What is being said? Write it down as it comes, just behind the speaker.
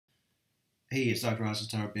Hey, it's Dr.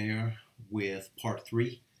 Asatara Bear with part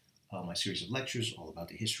three of my series of lectures all about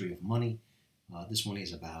the history of money. This one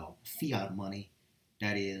is about fiat money,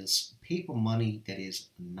 that is paper money that is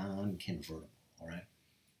non-convertible, all right?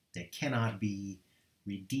 That cannot be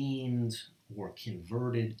redeemed or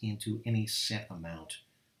converted into any set amount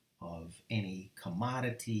of any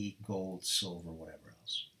commodity, gold, silver, whatever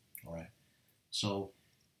else, all right? So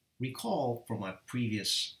recall from my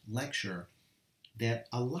previous lecture that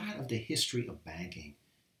a lot of the history of banking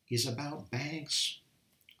is about banks'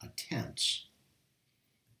 attempts,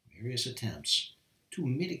 various attempts, to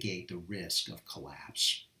mitigate the risk of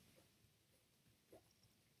collapse.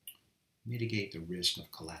 Mitigate the risk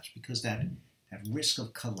of collapse because that risk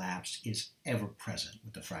of collapse is ever present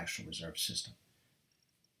with the fractional reserve system.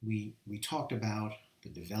 We talked about the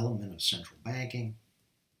development of central banking,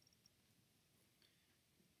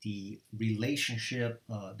 the relationship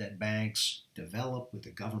that banks develop with the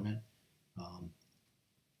government, um,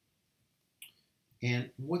 and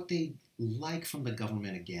what they like from the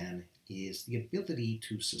government, again, is the ability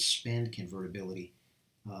to suspend convertibility.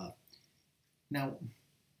 Uh, Now,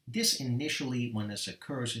 this initially, when this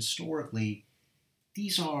occurs historically,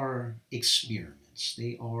 these are experiments.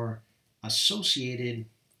 They are associated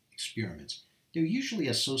experiments. They're usually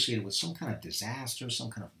associated with some kind of disaster, some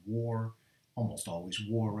kind of war, almost always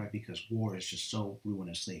war, right? Because war is just so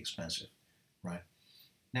ruinously expensive, right?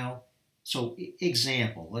 Now, so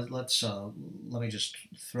example, let me just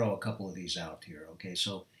throw a couple of these out here. Okay,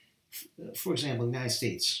 so for example, the United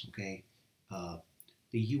States. Okay, uh,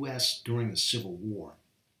 the U.S. during the Civil War.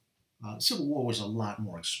 The Civil War was a lot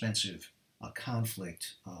more expensive a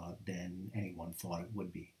conflict than anyone thought it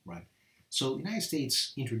would be. Right. So the United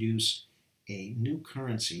States introduced a new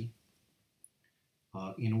currency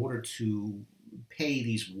in order to pay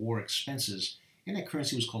these war expenses, and that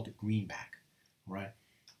currency was called the greenback. Right.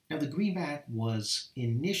 Now, the greenback was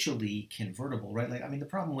initially convertible, right? Like, I mean, the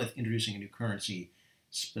problem with introducing a new currency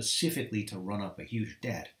specifically to run up a huge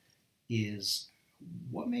debt is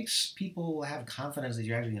what makes people have confidence that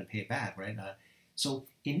you're actually going to pay it back, right? So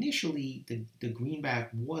initially, the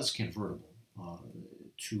greenback was convertible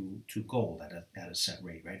to gold at a set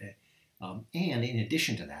rate, right? And in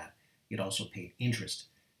addition to that, it also paid interest.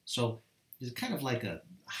 So it's kind of like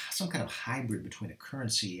some kind of hybrid between a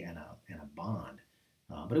currency and a bond.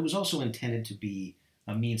 But it was also intended to be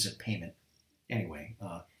a means of payment. Anyway,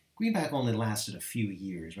 greenback only lasted a few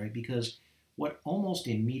years, right? Because what almost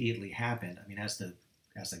immediately happened, I mean, as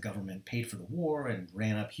the government paid for the war and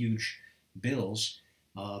ran up huge bills,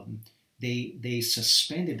 um, they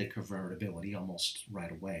suspended the convertibility almost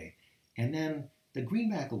right away, and then the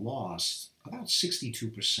greenback lost about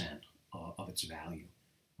 62% of its value.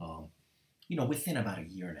 Um, within about a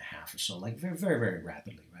year and a half or so, like very, very, very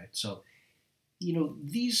rapidly, right? So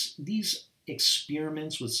these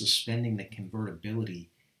experiments with suspending the convertibility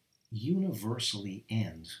universally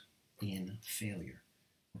end in failure.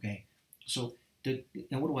 Okay, so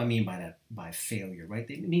now what do I mean by that? By failure, right?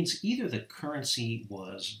 It means either the currency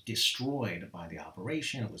was destroyed by the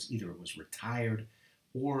operation, it was retired,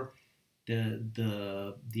 or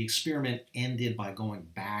the experiment ended by going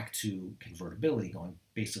back to convertibility, going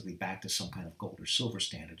basically back to some kind of gold or silver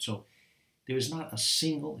standard. So there is not a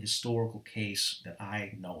single historical case that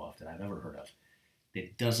I know of, that I've ever heard of,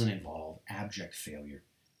 that doesn't involve abject failure.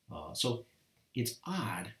 So it's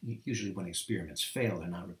odd, usually when experiments fail, they're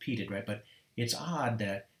not repeated, right? But it's odd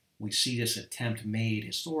that we see this attempt made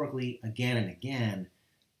historically again and again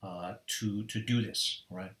to do this,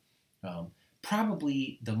 right?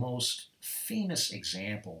 Probably the most famous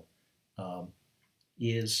example um,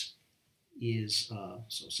 is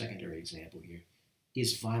so secondary example here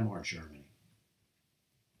is Weimar Germany.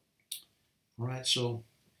 All right, so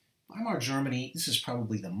Weimar Germany, this is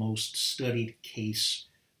probably the most studied case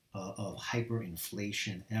of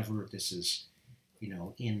hyperinflation ever. This is,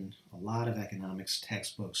 in a lot of economics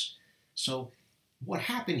textbooks. So what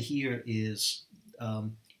happened here is, the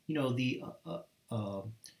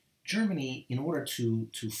Germany, in order to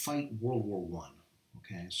fight World War One.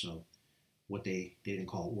 Okay, so what they didn't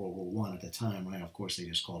call it World War One at the time, right? Of course, they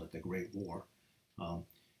just called it the Great War. Um,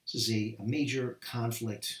 this is a major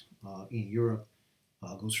conflict in Europe.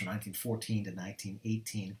 Goes from 1914 to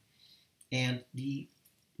 1918, and the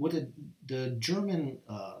German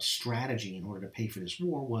strategy in order to pay for this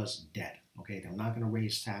war was debt. Okay, they were not going to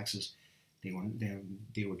raise taxes; they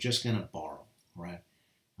were just going to borrow, right?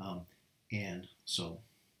 And so,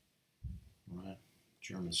 right,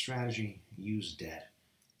 German strategy: use debt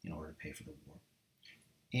in order to pay for the war.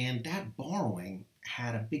 And that borrowing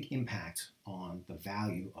had a big impact on the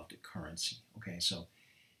value of the currency. Okay, so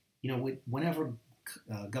whenever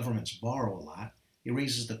governments borrow a lot, it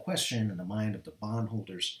raises the question in the mind of the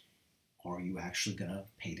bondholders, are you actually going to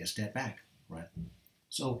pay this debt back, right?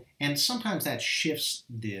 So, and sometimes that shifts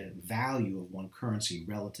the value of one currency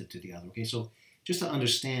relative to the other. Okay, so just to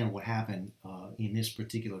understand what happened in this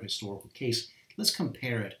particular historical case, let's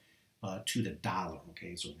compare it to the dollar.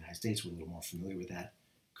 Okay, so in the United States, we're a little more familiar with that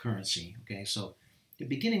currency. Okay, so the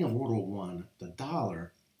beginning of World War I, the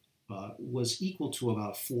dollar was equal to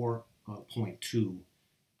about 4.2.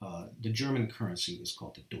 The German currency is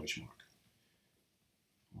called the Deutschmark,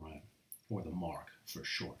 right, or the mark for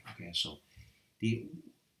short. Okay, so the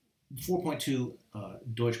 4.2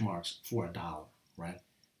 Deutschmarks for a dollar, right?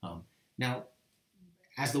 Now,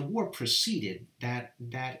 as the war proceeded, that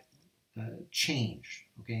changed.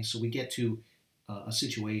 Okay, so we get to a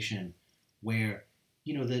situation where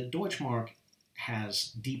the Deutschmark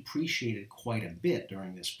has depreciated quite a bit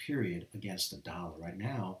during this period against the dollar. Right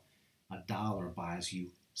now, a dollar buys you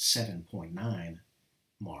 7.9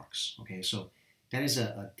 marks. Okay, so that is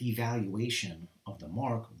a devaluation of the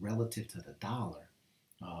mark relative to the dollar,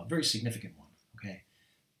 very significant one. Okay,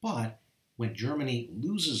 but when Germany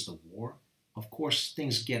loses the war, of course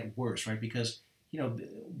things get worse, right? Because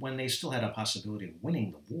when they still had a possibility of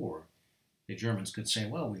winning the war, the Germans could say,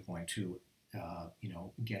 well, we're going to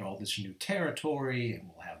get all this new territory and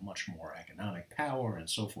we'll have much more economic power and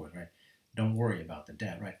so forth, right? Don't worry about the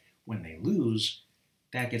debt, right? When they lose,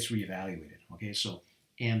 that gets reevaluated, okay? So,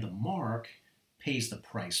 and the mark pays the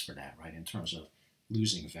price for that, right, in terms of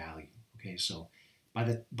losing value, okay? So by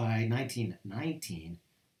 1919,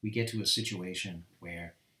 we get to a situation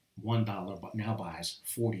where $1 now buys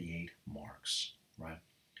 48 marks, right?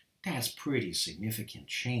 That's pretty significant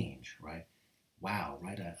change, right? Wow,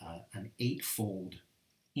 right? An eightfold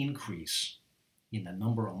increase in the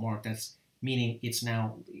number of mark. That's meaning it's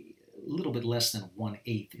now a little bit less than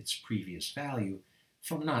 1/8 its previous value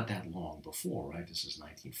from not that long before, right? This is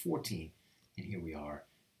 1914, and here we are,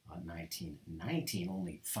 1919,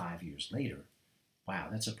 only 5 years later. Wow,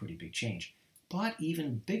 that's a pretty big change. But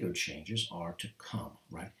even bigger changes are to come,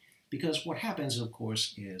 right? Because what happens, of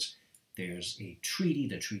course, is there's a treaty,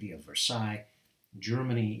 the Treaty of Versailles.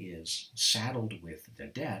 Germany is saddled with the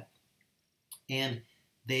debt, and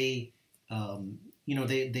they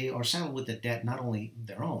are saddled with the debt, not only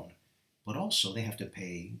their own, but also they have to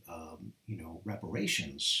pay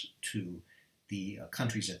reparations to the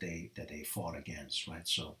countries that they fought against, right?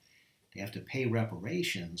 So they have to pay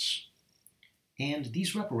reparations, and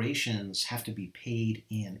these reparations have to be paid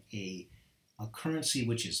in a currency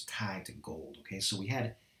which is tied to gold. Okay, so we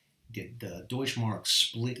had the Deutschmark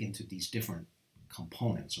split into these different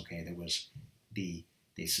components. Okay, there was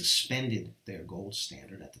they suspended their gold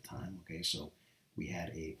standard at the time. Okay, so we had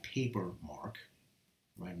a paper mark,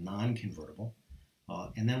 right, non-convertible,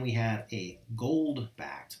 and then we had a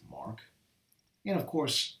gold-backed mark, and of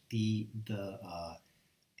course the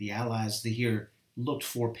Allies here looked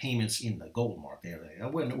for payments in the gold mark.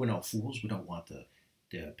 We're no fools. We don't want the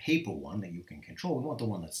paper one that you can control. We want the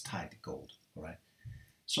one that's tied to gold. All right.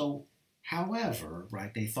 So, however,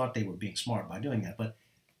 right, they thought they were being smart by doing that, but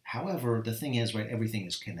however, the thing is, right, everything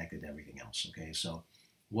is connected to everything else. Okay, so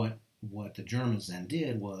what the Germans then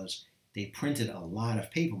did was they printed a lot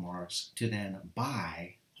of paper marks to then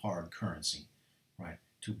buy hard currency, right?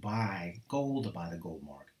 To buy gold, to buy the gold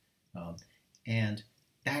mark, and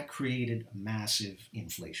that created massive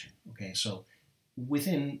inflation. Okay, so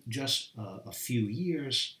within just a few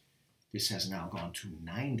years, this has now gone to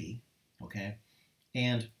 90. Okay,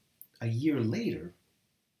 and a year later,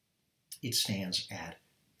 it stands at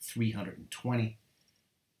 320.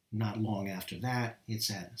 Not long after that, it's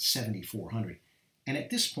at 7,400. And at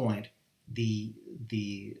this point, the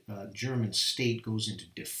German state goes into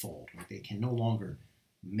default. Right? They can no longer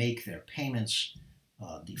make their payments.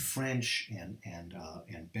 The French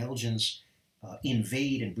and Belgians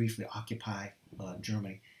invade and briefly occupy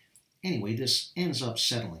Germany. Anyway, this ends up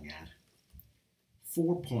settling at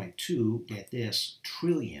 4.2, get this,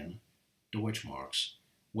 trillion Deutschmarks,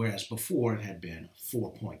 whereas before it had been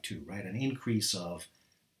 4.2, right? An increase of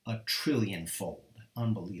a trillion-fold.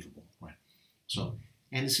 Unbelievable, right? So,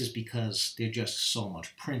 and this is because there's just so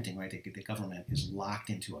much printing, right? The government is locked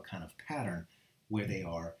into a kind of pattern where they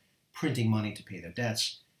are printing money to pay their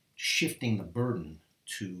debts, shifting the burden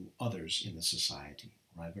to others in the society,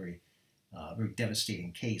 right? Very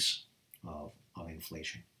devastating case of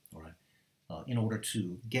inflation, all right? In order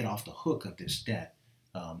to get off the hook of this debt.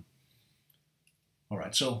 All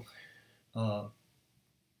right, so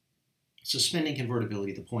suspending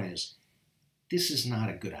convertibility, the point is, this is not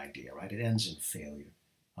a good idea, right? It ends in failure.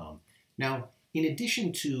 Now, in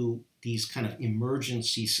addition to these kind of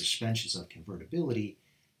emergency suspensions of convertibility,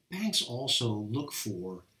 banks also look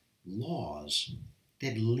for laws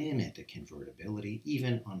that limit the convertibility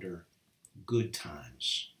even under good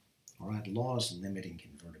times. All right, laws limiting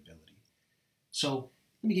convertibility. So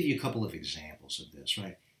let me give you a couple of examples of this,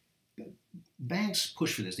 right? Banks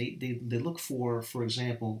push for this. They look for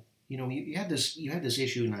example, you had this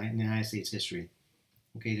issue in the United States history.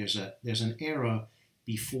 Okay, there's an era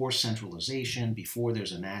before centralization, before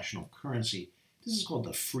there's a national currency. This is called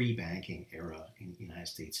the free banking era in United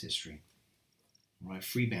States history. All right,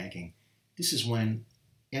 free banking. This is when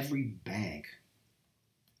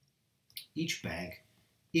each bank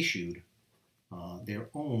issued their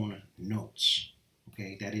own notes.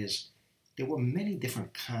 Okay, that is, there were many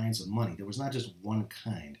different kinds of money. There was not just one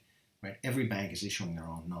kind, right? Every bank is issuing their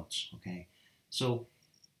own notes. Okay, so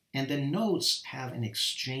and the notes have an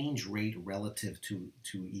exchange rate relative to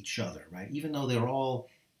each other, right? Even though they're all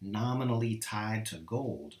nominally tied to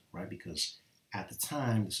gold, right? Because at the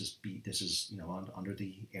time, this is under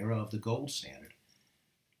the era of the gold standard.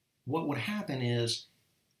 What would happen is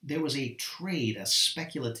there was a trade, a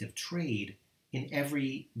speculative trade in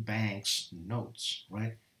every bank's notes,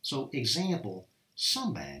 right? So, example,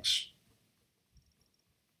 some banks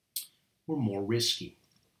were more risky,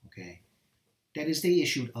 okay? That is, they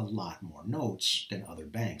issued a lot more notes than other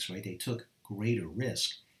banks, right? They took greater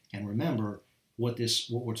risk. And remember, what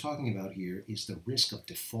we're talking about here is the risk of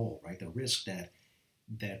default, right? The risk that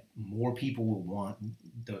more people will want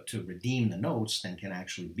to redeem the notes than can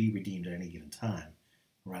actually be redeemed at any given time,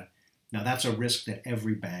 right? Now, that's a risk that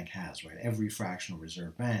every bank has, right? Every fractional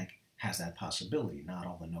reserve bank has that possibility. Not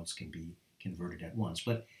all the notes can be converted at once.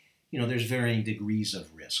 But, there's varying degrees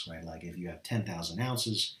of risk, right? Like if you have 10,000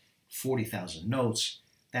 ounces, 40,000 notes,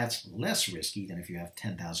 that's less risky than if you have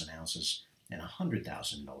 10,000 ounces and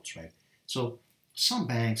 100,000 notes, right? So some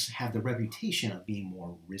banks have the reputation of being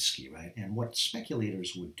more risky, right? And what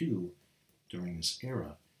speculators would do during this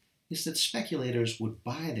era is that speculators would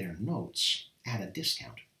buy their notes at a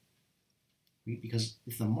discount. Because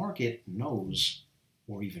if the market knows,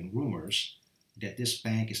 or even rumors, that this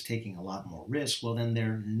bank is taking a lot more risk, well, then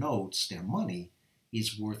their notes, their money,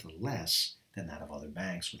 is worth less than that of other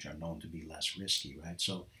banks, which are known to be less risky, right?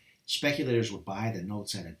 So speculators would buy the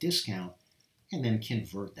notes at a discount and then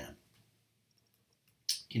convert to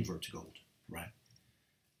gold, right?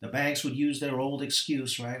 The banks would use their old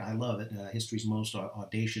excuse, right? I love it, history's most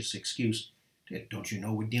audacious excuse. Don't you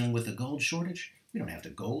know we're dealing with a gold shortage? We don't have the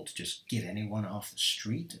gold to just get anyone off the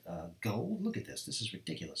street gold. Look at this. This is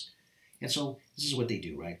ridiculous. And so this is what they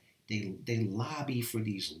do, right? They lobby for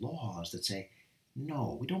these laws that say,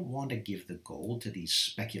 no, we don't want to give the gold to these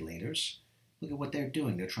speculators. Look at what they're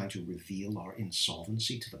doing. They're trying to reveal our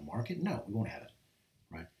insolvency to the market. No, we won't have it,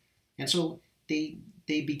 right? And so they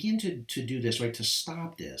begin to do this, right, to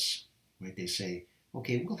stop this, right? They say,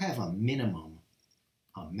 okay, we'll have a minimum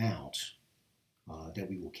amount that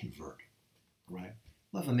we will convert, right?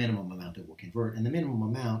 We'll have a minimum amount that we'll convert, and the minimum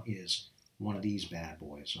amount is one of these bad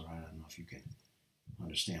boys, all right? I don't know if you can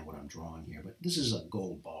understand what I'm drawing here, but this is a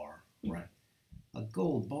gold bar, right? A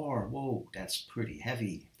gold bar, whoa, that's pretty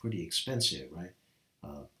heavy, pretty expensive, right?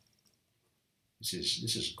 This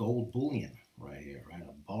is gold bullion right here, right?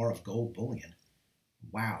 A bar of gold bullion.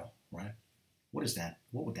 Wow, right? What is that?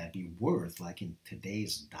 What would that be worth, like in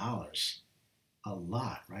today's dollars? A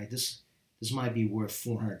lot, right? This might be worth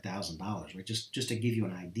 $400,000, right? Just to give you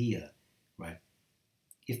an idea, right?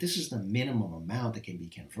 If this is the minimum amount that can be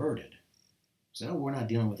converted, so we're not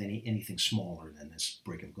dealing with anything smaller than this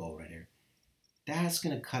brick of gold right here. That's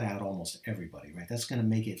going to cut out almost everybody, right? That's going to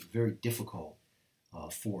make it very difficult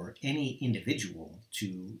for any individual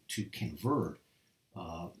to convert,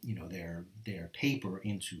 their paper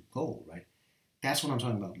into gold, right? That's what I'm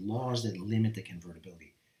talking about. Laws that limit the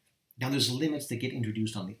convertibility. Now, there's limits that get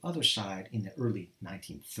introduced on the other side in the early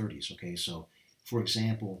 1930s. Okay, so for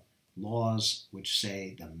example, laws which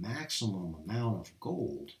say the maximum amount of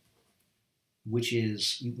gold, which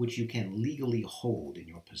you can legally hold in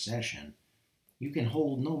your possession, you can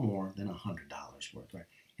hold no more than $100 worth, right?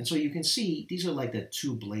 And so you can see these are like the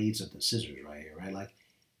two blades of the scissors right here, right? Like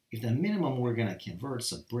if the minimum we're going to convert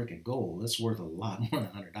is a brick of gold, that's worth a lot more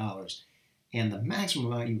than $100, and the maximum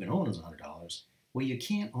amount you can own is $100. Well, you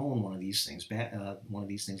can't own one of these things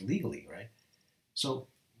legally, right? So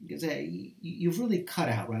you've really cut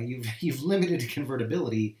out, right? You've limited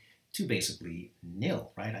convertibility to basically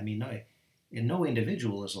nil, right? I mean, no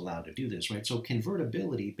individual is allowed to do this, right? So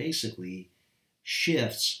convertibility basically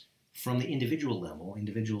shifts from the individual level.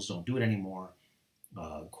 Individuals don't do it anymore.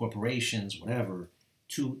 Corporations, whatever,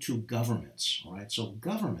 to governments, all right? So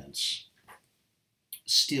governments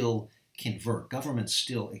still convert. Governments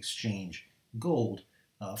still exchange gold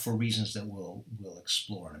for reasons that we'll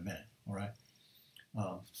explore in a minute. All right.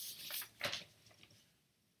 All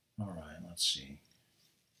right. Let's see.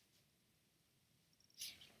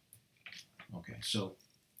 Okay. So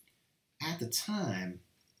at the time,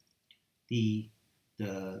 we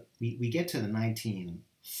get to the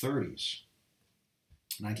 1930s,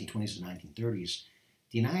 1920s and 1930s.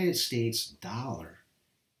 The United States dollar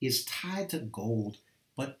is tied to gold,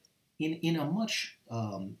 but in a much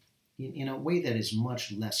in a way that is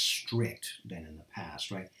much less strict than in the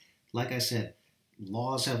past, right? Like I said,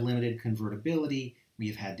 laws have limited convertibility. We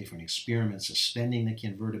have had different experiments suspending the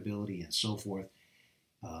convertibility and so forth.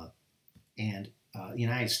 The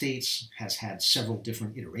United States has had several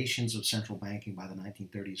different iterations of central banking by the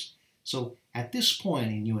 1930s. So at this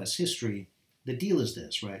point in U.S. history, the deal is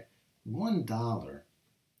this, right? $1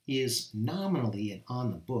 is nominally and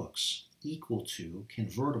on the books equal to,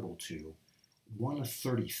 convertible to,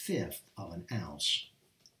 1/35 of an ounce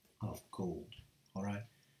of gold. All right?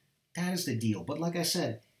 That is the deal. But like I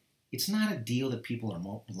said, it's not a deal that people are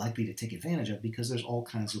more likely to take advantage of because there's all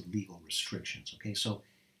kinds of legal restrictions. Okay, so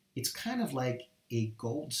it's kind of like a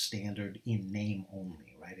gold standard in name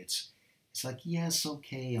only, right? It's like, yes,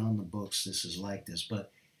 okay, on the books this is like this,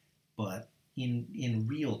 but in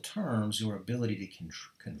real terms, your ability to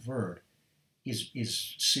convert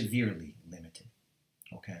is severely limited.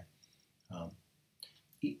 Okay,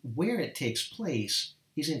 where it takes place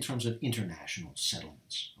is in terms of international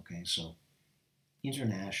settlements. Okay, so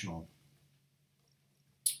international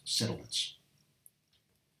settlements,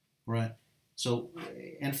 right? So,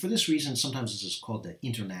 and for this reason, sometimes this is called the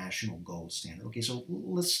international gold standard. Okay, so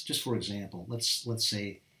let's just, for example, let's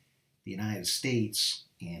say the United States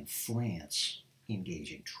and France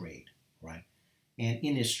engage in trade, right? And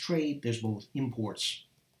in this trade, there's both imports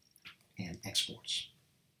and exports.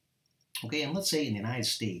 Okay, and let's say in the United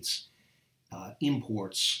States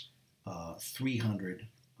imports $300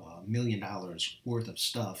 million worth of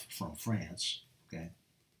stuff from France, okay,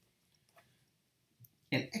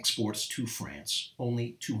 and exports to France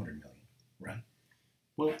only 200 million, right?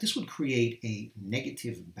 Well, this would create a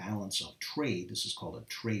negative balance of trade. This is called a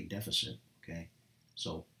trade deficit, okay?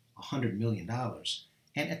 So $100 million.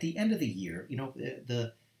 And at the end of the year,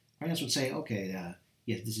 the France would say, okay,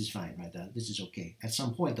 yes, this is fine, right? This is okay. At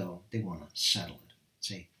some point, though, they want to settle it.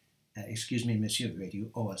 Say, excuse me, monsieur,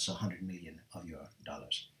 you owe us 100 million of your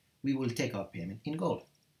dollars. We will take our payment in gold.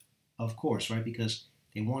 Of course, right? Because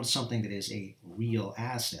they want something that is a real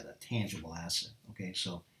asset, a tangible asset. Okay,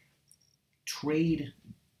 so trade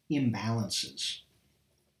imbalances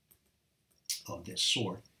of this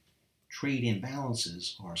sort, trade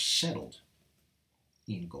imbalances are settled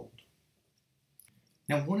in gold.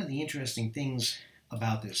 Now, one of the interesting things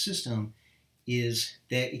about this system is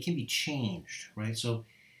that it can be changed, right? So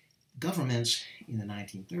governments in the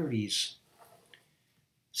 1930s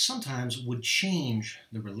sometimes would change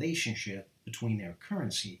the relationship between their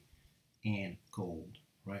currency and gold,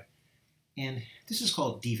 right? And this is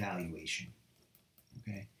called devaluation,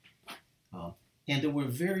 okay? And there were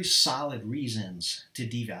very solid reasons to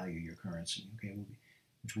devalue your currency, okay,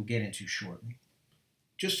 which we'll get into shortly.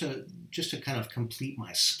 Just to kind of complete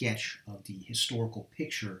my sketch of the historical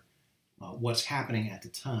picture, what's happening at the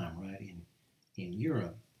time, right, in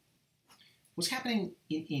Europe. What's happening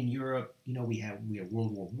in Europe, we have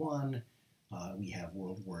World War I, we have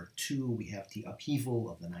World War II, we have the upheaval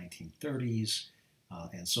of the 1930s,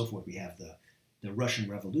 and so forth. We have the Russian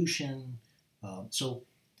Revolution. So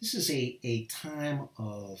this is a time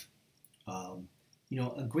of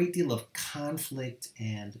a great deal of conflict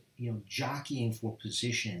and jockeying for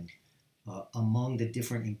position among the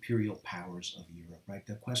different imperial powers of Europe. Right.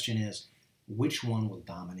 The question is, which one will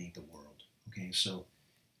dominate the world? Okay. So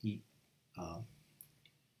the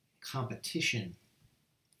competition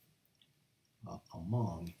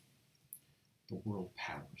among the world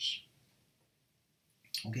powers.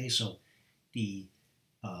 Okay. So the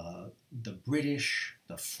British,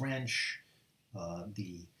 the French,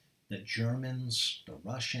 the Germans, the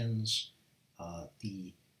Russians,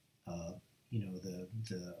 the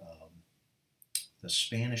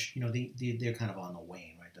Spanish, they're kind of on the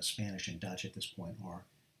wane, right? The Spanish and Dutch at this point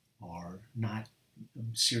are not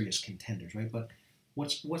serious contenders, right? But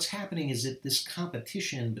what's happening is that this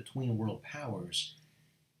competition between world powers,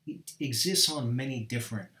 it exists on many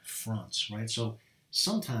different fronts, right? So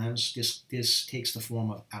sometimes this takes the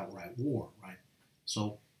form of outright war, right?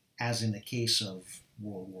 So as in the case of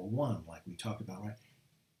World War I, like we talked about, right?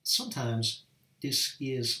 Sometimes this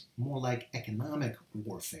is more like economic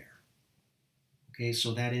warfare. Okay,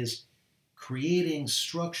 so that is creating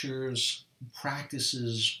structures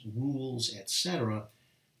practices, rules, etc.,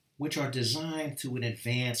 which are designed to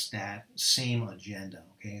advance that same agenda.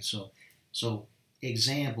 Okay, so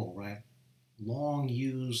example, right? Long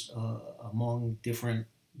used among different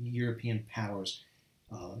European powers,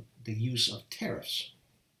 the use of tariffs.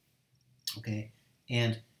 Okay,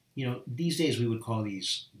 and these days we would call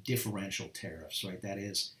these differential tariffs, right? That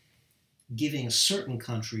is giving certain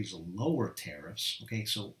countries lower tariffs. Okay,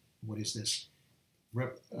 so what is this?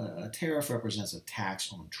 A tariff represents a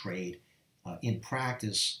tax on trade. In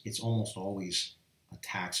practice, it's almost always a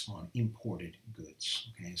tax on imported goods.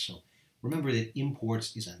 Okay, so remember that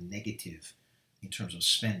imports is a negative in terms of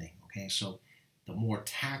spending. Okay, so the more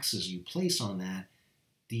taxes you place on that,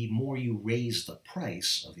 the more you raise the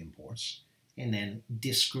price of imports and then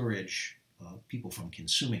discourage people from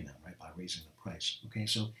consuming them, right, by raising the price. Okay,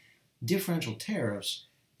 so differential tariffs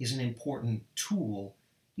is an important tool.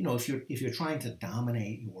 If you're trying to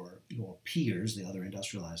dominate your peers, the other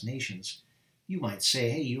industrialized nations, you might say,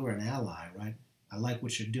 hey, you're an ally, right? I like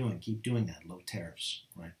what you're doing. Keep doing that. Low tariffs,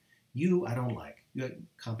 right? You, I don't like. You have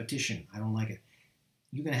competition. I don't like it.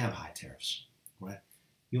 You're going to have high tariffs, right?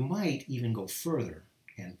 You might even go further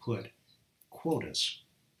and put quotas.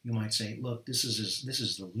 You might say, look, this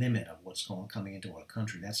is the limit of what's coming into our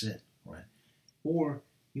country. That's it, right? Or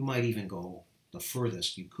you might even go the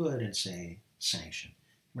furthest you could and say sanction.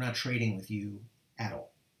 We're not trading with you at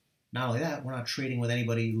all. Not only that, we're not trading with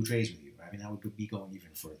anybody who trades with you. Right? I mean, that would be going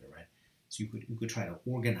even further, right? So you could try to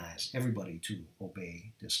organize everybody to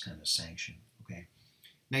obey this kind of sanction. Okay.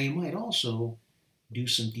 Now you might also do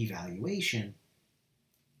some devaluation.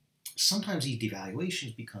 Sometimes these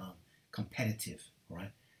devaluations become competitive,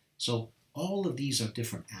 right? So all of these are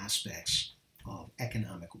different aspects of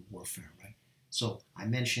economic warfare, right? So I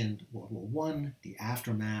mentioned World War I, the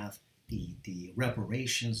aftermath, the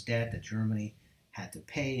reparations debt that Germany had to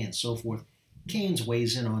pay, and so forth. Keynes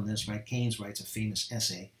weighs in on this, right? Keynes writes a famous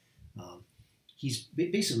essay. He's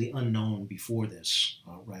basically unknown before this,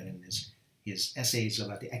 right? And his essays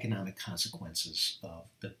about the economic consequences of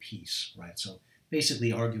the peace, right? So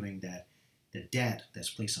basically arguing that the debt that's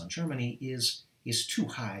placed on Germany is too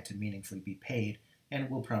high to meaningfully be paid and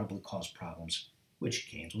will probably cause problems, which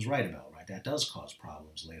Keynes was right about, right? That does cause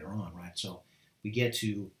problems later on, right? So we get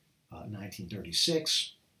to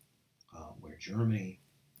 1936, where Germany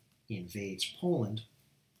invades Poland,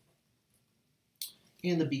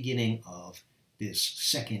 and the beginning of this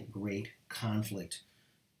second great conflict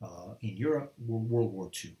in Europe, World War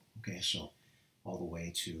II. Okay, so all the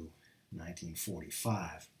way to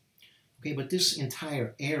 1945. Okay, but this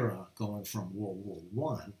entire era going from World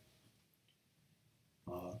War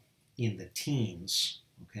I in the teens,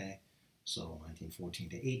 okay, so 1914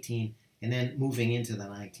 to 18, and then moving into the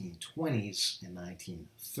 1920s and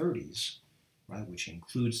 1930s, right, which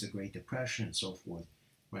includes the Great Depression and so forth,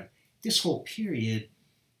 right? This whole period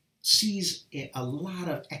sees a lot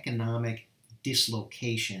of economic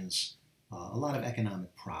dislocations, a lot of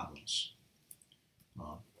economic problems.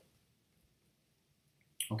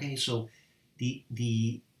 Okay, so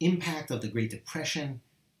the impact of the Great Depression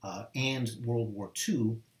and World War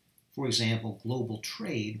II, for example, global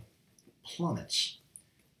trade plummets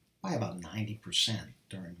by about 90%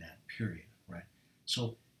 during that period, right?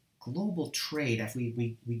 So global trade, if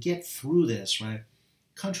we get through this, right,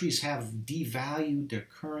 countries have devalued their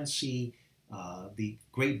currency. The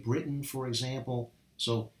Great Britain, for example,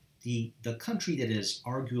 so the country that is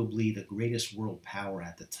arguably the greatest world power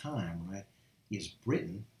at the time, right, is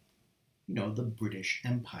Britain, the British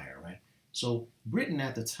Empire, right? So Britain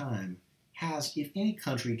at the time has, if any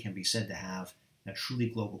country can be said to have a truly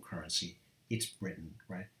global currency, it's Britain,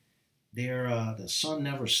 right? The sun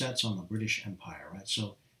never sets on the British Empire, right?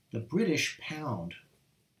 So the British pound,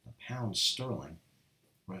 the pound sterling,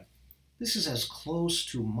 right? This is as close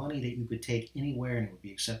to money that you could take anywhere and it would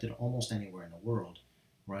be accepted almost anywhere in the world,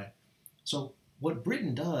 right? So what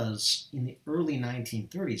Britain does in the early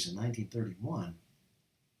 1930s, in 1931,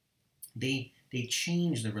 they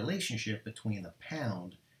change the relationship between the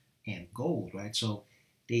pound and gold, right? So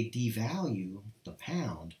they devalue the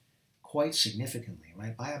pound quite significantly,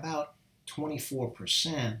 right? By about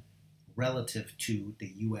 24% relative to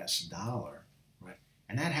the US dollar, right?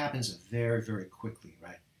 And that happens very, very quickly,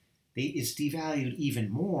 right? It's devalued even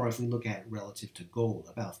more if we look at it relative to gold,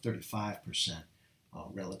 about 35%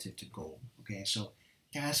 relative to gold, okay? So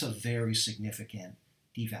that's a very significant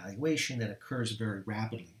devaluation that occurs very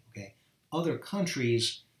rapidly, okay? Other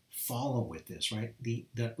countries follow with this, right? The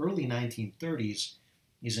early 1930s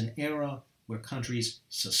is an era where countries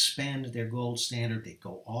suspend their gold standard, they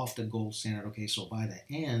go off the gold standard, okay? So by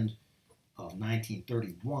the end of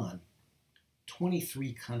 1931,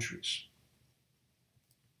 23 countries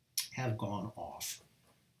have gone off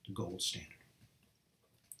the gold standard.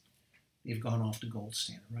 They've gone off the gold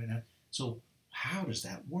standard, right? So how does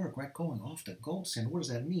that work, right? Going off the gold standard, what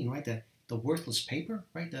does that mean, right? The worthless paper,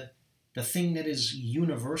 right? The thing that has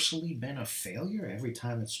universally been a failure every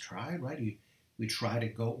time it's tried, right? We try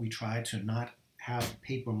to not have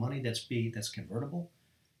paper money that's convertible.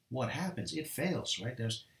 What happens? It fails, right?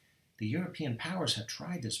 The European powers have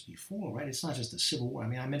tried this before, right? It's not just the Civil War. I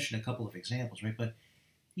mean, I mentioned a couple of examples, right? But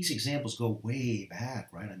these examples go way back,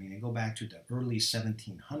 right? I mean, they go back to the early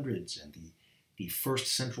 1700s and the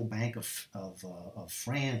first central bank of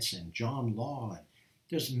France and John Law. And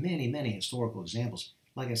there's many, many historical examples.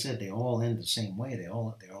 Like I said, they all end the same way. They're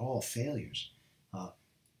all failures.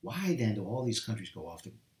 Why then do all these countries go off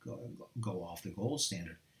the gold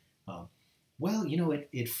standard? Well,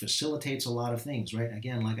 it facilitates a lot of things, right?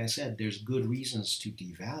 Again, like I said, there's good reasons to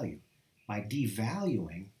devalue. By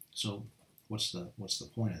devaluing, so what's the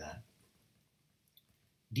point of that?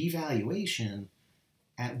 Devaluation,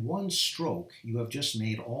 at one stroke, you have just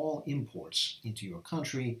made all imports into your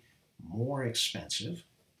country more expensive,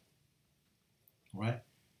 right?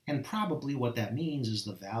 And probably what that means is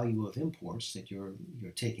the value of imports that you're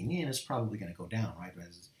taking in is probably going to go down, right?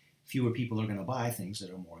 As fewer people are going to buy things that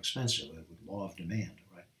are more expensive with law of demand,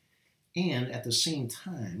 right? And at the same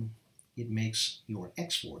time, it makes your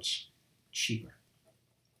exports cheaper,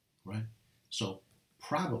 right? So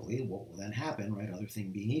probably what will then happen, right, other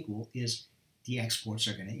thing being equal, is the exports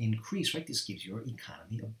are going to increase, right? This gives your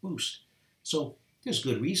economy a boost. So there's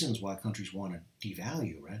good reasons why countries want to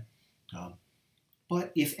devalue, right?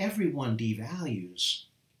 But if everyone devalues,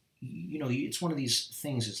 it's one of these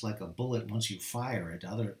things. It's like a bullet. Once you fire it,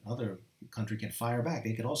 other country can fire back.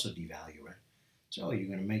 They could also devalue, right? So you're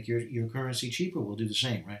going to make your currency cheaper. We'll do the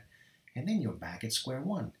same, right? And then you're back at square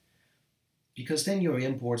one, because then your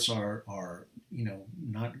imports are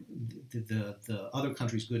not the other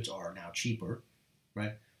country's goods are now cheaper,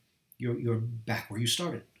 right? You're back where you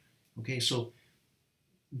started. Okay, so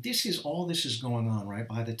this is going on, right?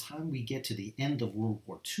 By the time we get to the end of World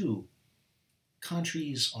War II,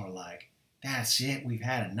 countries are like, that's it, we've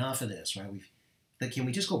had enough of this, right? Can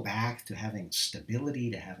we just go back to having stability,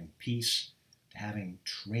 to having peace, to having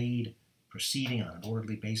trade proceeding on an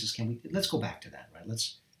orderly basis? Let's go back to that, right?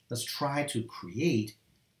 Let's try to create,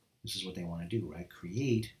 this is what they want to do, right?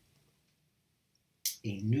 Create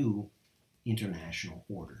a new international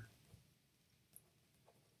order,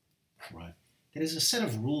 right? That is a set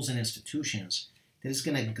of rules and institutions that is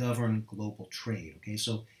going to govern global trade, okay?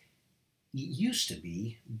 So it used to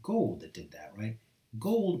be gold that did that, right?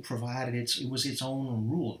 Gold provided it was its own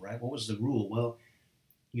rule, right? What was the rule? Well,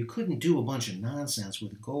 you couldn't do a bunch of nonsense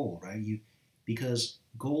with gold, right? Because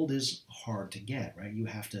gold is hard to get, right? You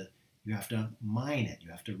have to mine it,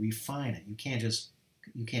 you have to refine it. You can't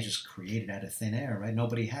just create it out of thin air, right?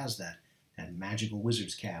 Nobody has that magical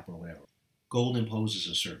wizard's cap or whatever. Gold imposes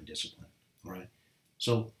a certain discipline, all right?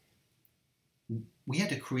 So we had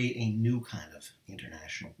to create a new kind of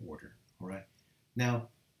international order, all right? Now,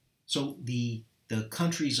 so the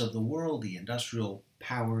countries of the world, the industrial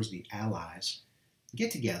powers, the allies,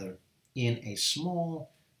 get together in a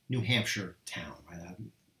small New Hampshire town, right?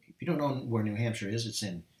 If you don't know where New Hampshire is, it's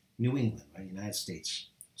in New England, right, United States.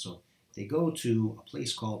 So they go to a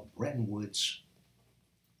place called Bretton Woods,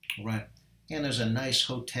 right? And there's a nice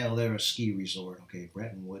hotel there, a ski resort, okay,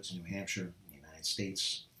 Bretton Woods, New Hampshire, United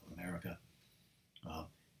States of America.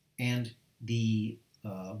 And the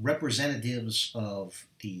representatives of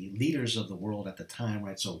the leaders of the world at the time,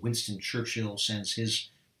 right? So Winston Churchill sends his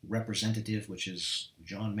representative, which is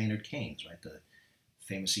John Maynard Keynes, right? The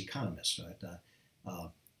famous economist, right?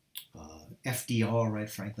 FDR, right?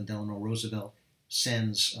 Franklin Delano Roosevelt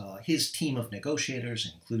sends his team of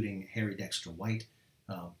negotiators, including Harry Dexter White.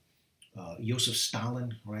 Joseph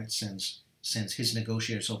Stalin, right? Sends his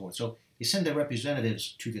negotiators, so forth. So they send their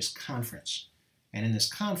representatives to this conference, and in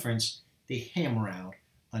this conference, they hammer out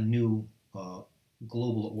a new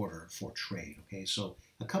global order for trade. Okay, so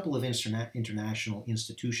a couple of international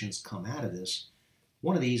institutions come out of this.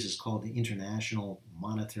 One of these is called the International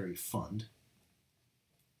Monetary Fund.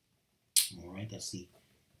 All right, that's the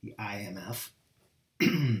IMF.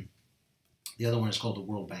 The other one is called the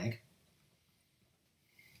World Bank.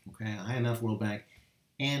 Okay, IMF, World Bank,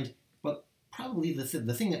 but probably the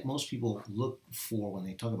thing that most people look for when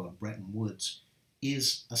they talk about Bretton Woods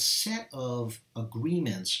is a set of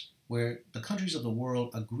agreements where the countries of the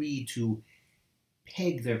world agree to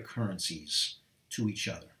peg their currencies to each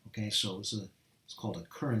other. Okay, so it's called a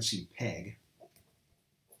currency peg,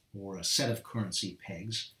 or a set of currency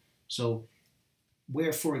pegs. So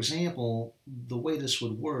where, for example, the way this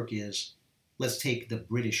would work is, let's take the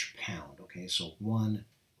British pound. Okay, so 1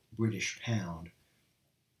 British pound.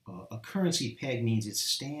 A currency peg means it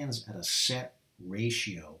stands at a set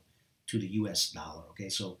ratio to the US dollar. Okay,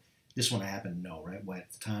 so this one I happen to know, right? Well,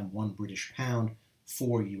 at the time, 1 British pound,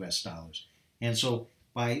 4 US dollars. And so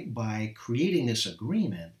by creating this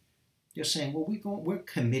agreement, they're saying, well, we're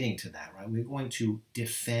committing to that, right? We're going to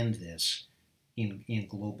defend this in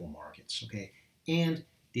global markets, okay? And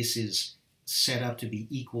this is set up to be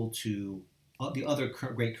equal to the other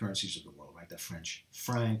great currencies of the world, right? The French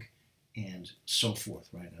franc and so forth,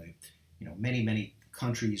 right? Many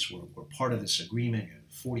countries were part of this agreement.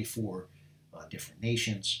 44 different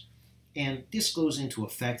nations, and this goes into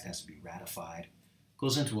effect, has to be ratified,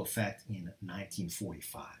 goes into effect in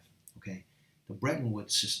 1945. Okay, the Bretton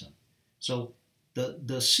Woods system. So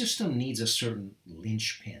the system needs a certain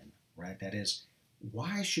linchpin, right? That is,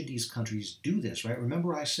 why should these countries do this, right?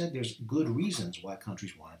 Remember I said there's good reasons why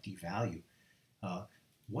countries want to devalue.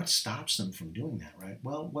 What stops them from doing that, right?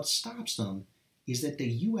 Well, what stops them is that the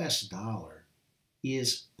US dollar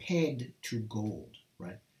is pegged to gold,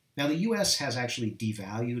 right? Now, the US has actually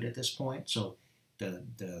devalued at this point, so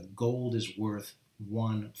the gold is worth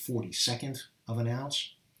 1/42 of an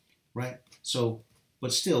ounce, right? So,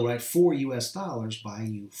 but still, right, $4 buy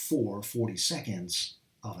you 4/42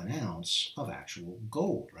 of an ounce of actual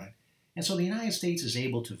gold, right? And so the United States is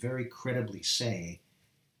able to very credibly say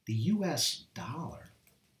the US dollar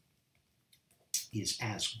is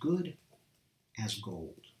as good as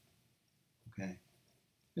gold, okay?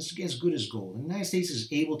 It's as good as gold. And the United States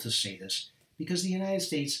is able to say this because the United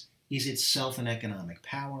States is itself an economic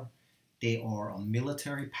power. They are a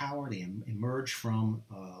military power. They emerged from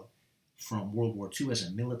World War II as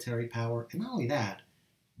a military power. And not only that,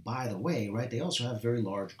 by the way, right, they also have very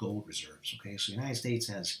large gold reserves. Okay, so the United States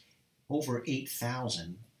has over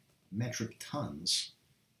 8,000 metric tons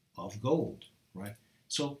of gold, right?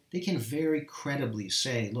 So they can very credibly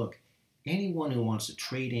say, look, anyone who wants to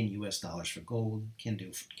trade in U.S. dollars for gold can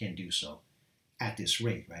do so at this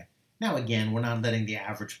rate, right? Now, again, we're not letting the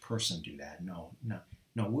average person do that. No.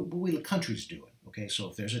 We let countries do it, okay? So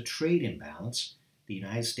if there's a trade imbalance, the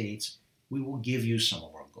United States, we will give you some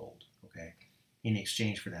of our gold, okay, in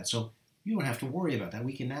exchange for that. So you don't have to worry about that.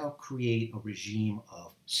 We can now create a regime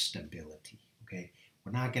of stability, okay?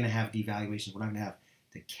 We're not going to have devaluations. We're not going to have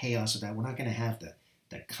the chaos of that. We're not going to have the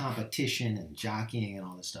competition and jockeying and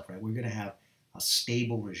all this stuff, right? We're going to have a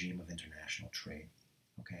stable regime of international trade,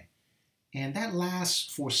 okay? And that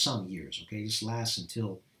lasts for some years, okay? This lasts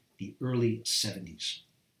until the early 70s,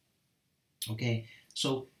 okay?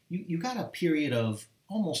 So you got a period of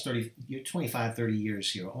almost 25, 30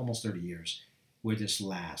 years here, almost 30 years, where this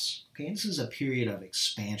lasts, okay? And this is a period of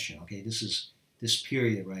expansion, okay? This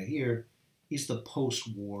period right here is the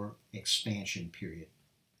post-war expansion period.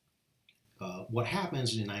 What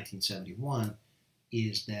happens in 1971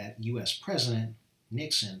 is that U.S. President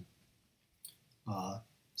Nixon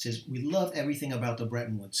says, we love everything about the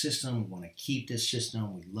Bretton Woods system. We want to keep this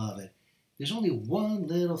system. We love it. There's only one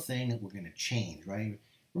little thing that we're going to change, right?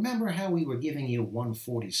 Remember how we were giving you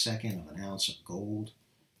 1/42 of an ounce of gold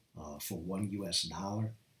for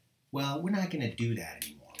 $1? Well, we're not going to do that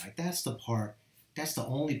anymore, right? That's the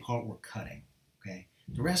only part we're cutting, okay?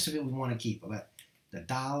 The rest of it we want to keep. About the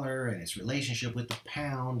dollar and its relationship with the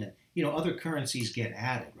pound, and other currencies get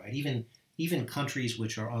added, right? Even countries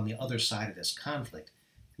which are on the other side of this conflict,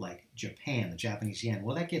 like Japan, the Japanese yen,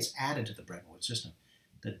 well, that gets added to the Bretton Woods system,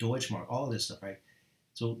 the Deutschmark, all of this stuff, right?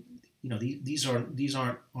 So these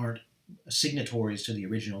aren't signatories to the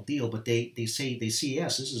original deal, but they see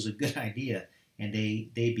yes, this is a good idea, and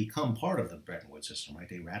they become part of the Bretton Woods system, right?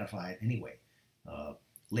 They ratify it anyway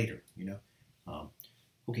later,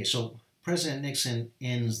 Okay, so President Nixon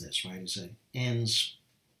ends this, right? He ends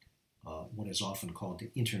what is often called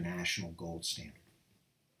the international gold standard.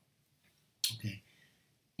 Okay,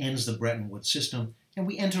 ends the Bretton Woods system, and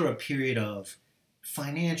we enter a period of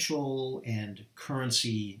financial and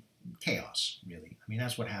currency chaos, really. I mean,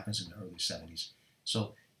 that's what happens in the early 70s.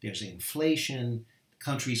 So there's inflation,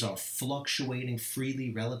 countries are fluctuating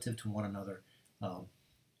freely relative to one another.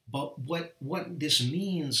 But what this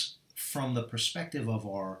means from the perspective of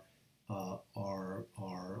our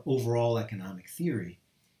overall economic theory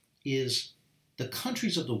is the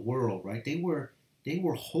countries of the world, right? They were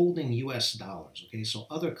holding U.S. dollars, okay? So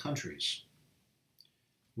other countries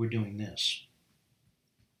were doing this.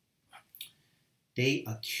 They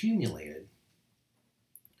accumulated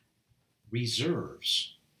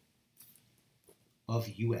reserves of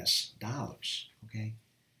U.S. dollars, okay?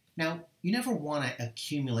 Now, you never want to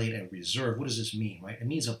accumulate a reserve. What does this mean, right? It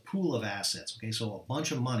means a pool of assets, okay? So a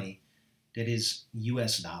bunch of money that is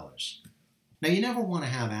U.S. dollars. Now, you never want to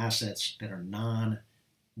have assets that are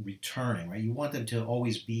non-returning, right? You want them to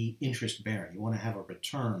always be interest-bearing. You want to have a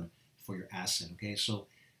return for your asset, okay? So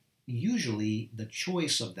usually the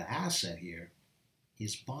choice of the asset here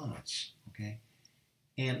is bonds, okay?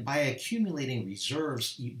 And by accumulating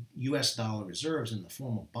reserves, U.S. dollar reserves in the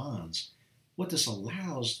form of bonds, what this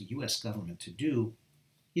allows the U.S. government to do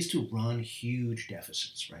is to run huge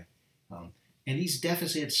deficits, right? And these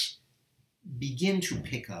deficits begin to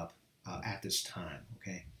pick up at this time,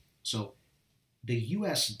 okay? So the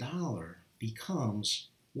U.S. dollar becomes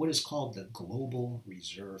what is called the global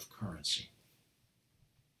reserve currency.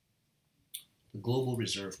 The global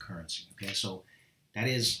reserve currency, okay? So that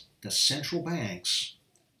is the central banks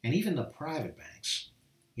and even the private banks,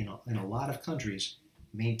 in a lot of countries,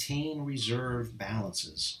 maintain reserve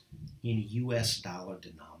balances in U.S. dollar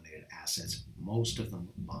denominated assets, most of them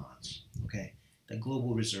bonds, okay? The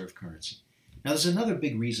global reserve currency. Now, there's another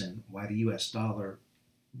big reason why the U.S. dollar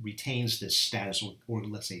retains this status, or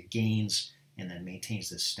let's say gains and then maintains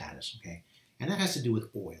this status, okay? And that has to do with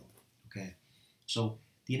oil, okay? So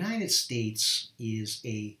the United States is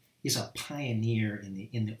a pioneer in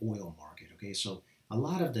the oil market, okay? So a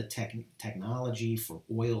lot of the technology for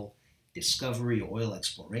oil discovery, oil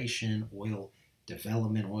exploration, oil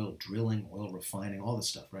development, oil drilling, oil refining, all this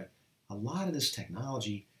stuff, right? A lot of this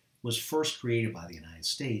technology was first created by the United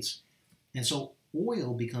States. And so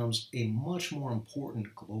oil becomes a much more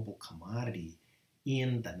important global commodity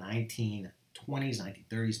in the 1920s,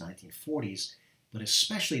 1930s, 1940s, but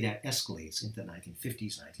especially that escalates into the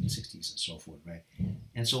 1950s, 1960s, and so forth, right?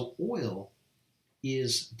 And so oil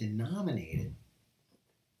is denominated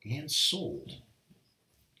and sold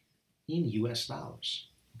in US dollars,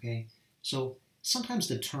 okay? So sometimes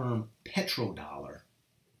the term petrodollar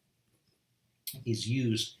is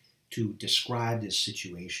used to describe this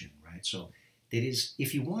situation, right? So that is,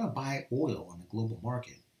 if you want to buy oil on the global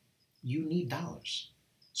market, you need dollars.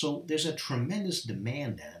 So there's a tremendous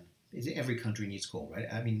demand then. Every country needs gold, right?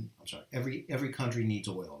 Every country needs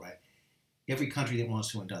oil, right? Every country that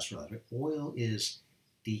wants to industrialize, right? Oil is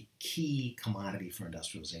the key commodity for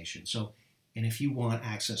industrialization. So, and if you want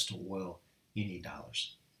access to oil, you need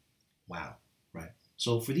dollars. Wow, right?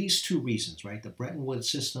 So for these two reasons, right, the Bretton Woods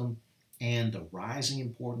system and the rising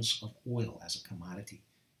importance of oil as a commodity,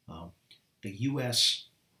 the U.S.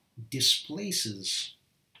 displaces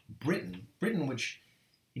Britain, which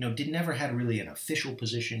never had really an official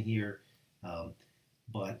position here,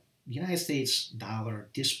 but the United States dollar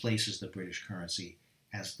displaces the British currency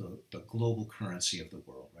as the global currency of the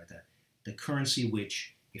world, right? The currency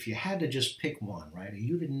which, if you had to just pick one, right,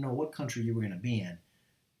 you didn't know what country you were going to be in,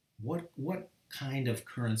 what kind of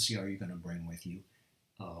currency are you going to bring with you?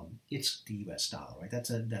 It's the U.S. dollar, right?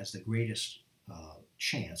 That's the greatest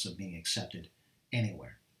chance of being accepted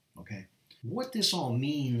anywhere, okay? What this all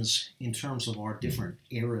means in terms of our different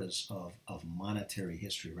eras of monetary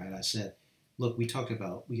history, right? I said, look, we can talk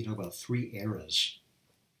about three eras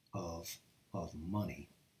of money.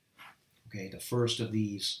 Okay, the first of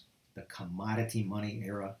these, the commodity money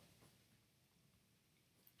era.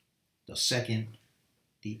 The second,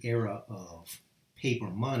 the era of paper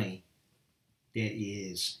money that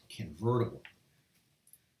is convertible.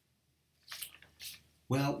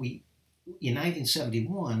 Well, in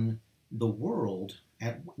 1971, the world,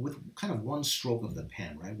 with kind of one stroke of the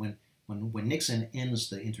pen, right? When Nixon ends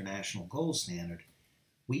the international gold standard,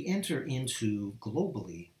 we enter into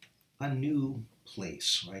globally a new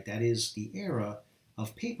place, right? That is the era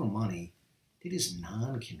of paper money that is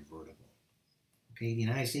non-convertible. Okay, the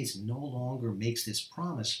United States no longer makes this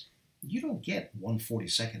promise. You don't get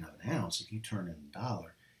 1/42 of an ounce if you turn in a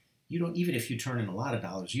dollar. You don't, even if you turn in a lot of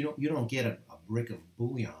dollars, you don't get a brick of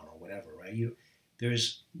bullion or whatever, right? There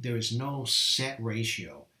is no set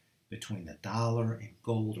ratio between the dollar and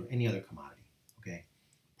gold or any other commodity. Okay,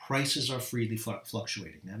 prices are freely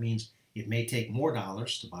fluctuating. That means it may take more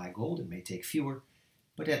dollars to buy gold. It may take fewer,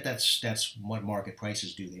 but that's what market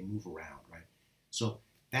prices do. They move around, right? So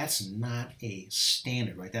that's not a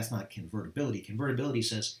standard, right? That's not convertibility. Convertibility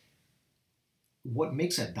says what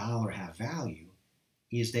makes a dollar have value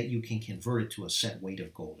is that you can convert it to a set weight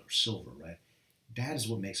of gold or silver, right? That is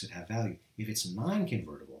what makes it have value. If it's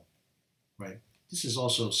non-convertible, right? This is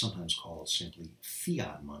also sometimes called simply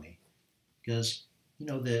fiat money, because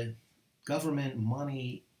the government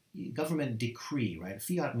money, government decree, right?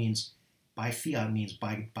 Fiat means by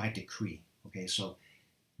decree. Okay, so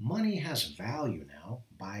money has value now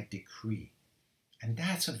by decree, and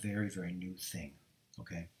that's a very, very new thing.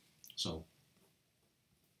 Okay, so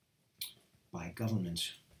by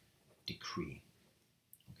government decree.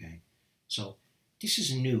 Okay, so this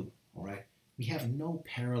is new. All right. we have no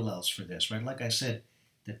parallels for this, right? Like I said,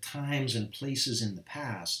 the times and places in the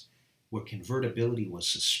past where convertibility was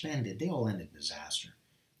suspended, they all end in disaster.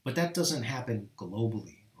 But that doesn't happen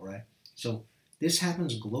globally, all right? So this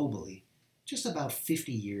happens globally just about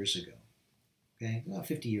 50 years ago, okay? About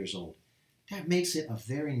 50 years old. That makes it a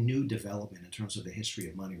very new development in terms of the history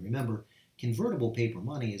of money. Remember, convertible paper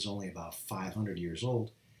money is only about 500 years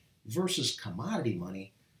old versus commodity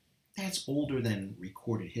money, that's older than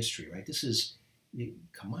recorded history, right? This is,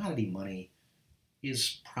 commodity money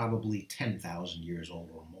is probably 10,000 years old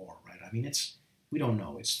or more, right? I mean, we don't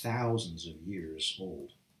know, it's thousands of years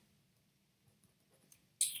old,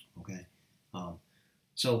 okay?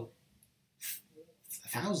 So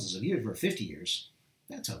thousands of years for 50 years,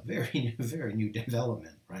 that's a very, very new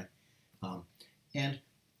development, right? And,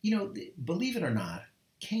 believe it or not,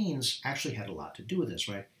 Keynes actually had a lot to do with this,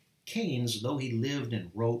 right? Keynes, though he lived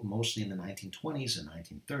and wrote mostly in the 1920s and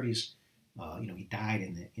 1930s, he died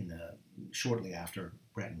in the shortly after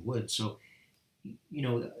Bretton Woods. So,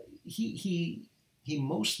 he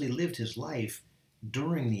mostly lived his life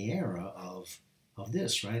during the era of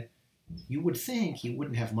this, right? You would think he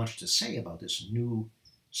wouldn't have much to say about this new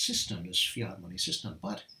system, this fiat money system,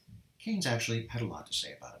 but Keynes actually had a lot to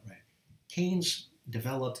say about it, right? Keynes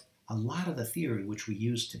developed a lot of the theory which we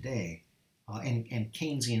use today, and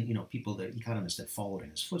Keynesian, people, the economists that followed in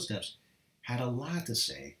his footsteps, had a lot to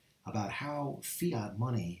say about how fiat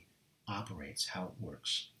money operates, how it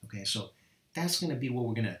works. Okay, so that's going to be what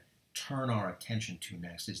we're going to turn our attention to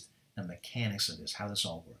next, is the mechanics of this, how this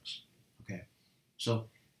all works. Okay, so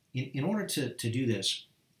in order to do this,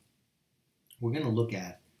 we're going to look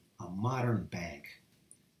at a modern bank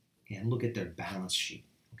and look at their balance sheet.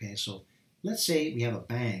 Okay, so let's say we have a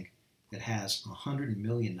bank that has $100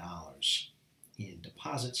 million in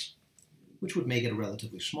deposits, which would make it a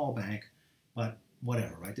relatively small bank, but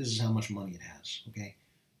whatever, right? This is how much money it has, okay?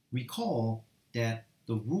 Recall that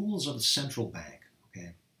the rules of the central bank,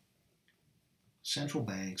 okay? Central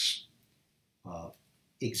banks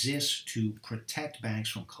exist to protect banks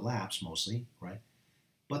from collapse mostly, right?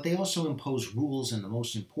 But they also impose rules, and the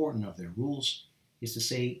most important of their rules is to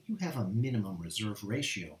say you have a minimum reserve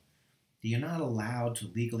ratio that you're not allowed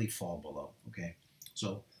to legally fall below, okay?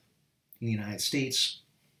 So in the United States,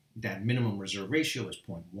 that minimum reserve ratio is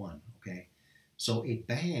 0.1, okay? So a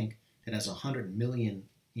bank that has 100 million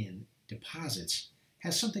in deposits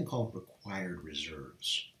has something called required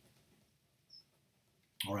reserves.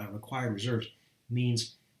 All right, required reserves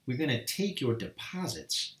means we're going to take your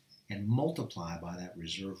deposits and multiply by that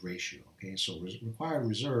reserve ratio, okay? So required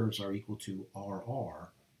reserves are equal to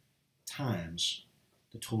RR times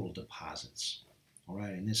the total deposits. All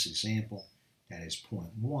right, in this example, that is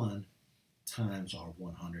 0.1 times our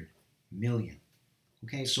 100 million.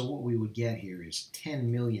 Okay, so what we would get here is $10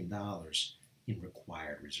 million in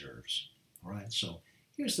required reserves. All right, so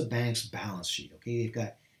here's the bank's balance sheet. Okay,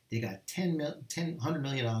 they got $100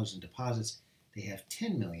 million in deposits. They have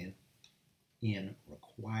 $10 million in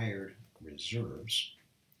required reserves.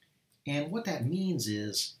 And what that means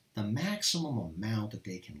is the maximum amount that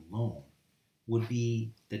they can loan would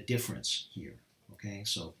be the difference here. Okay,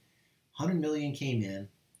 so 100 million came in.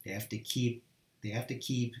 They have to keep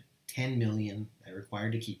 10 million. They're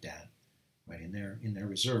required to keep that right in their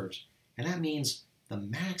reserves, and that means the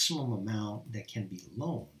maximum amount that can be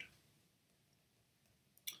loaned.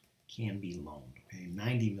 Okay,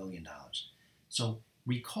 $90 million. So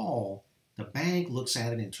recall, the bank looks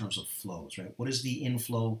at it in terms of flows, right? What is the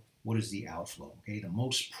inflow? What is the outflow? Okay, the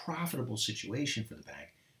most profitable situation for the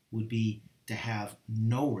bank would be to have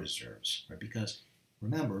no reserves, right? Because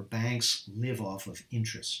remember, banks live off of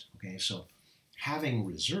interest. Okay, so having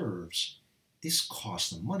reserves, this costs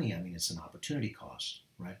them money. I mean, it's an opportunity cost,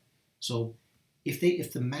 right? So if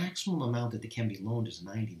the maximum amount that they can be loaned is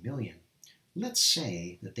 90 million, let's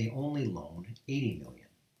say that they only loan 80 million,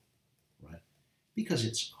 right? Because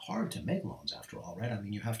it's hard to make loans after all, right? I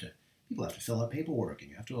mean, people have to fill out paperwork and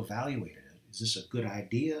you have to evaluate it. Is this a good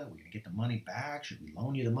idea? Are we going to get the money back? Should we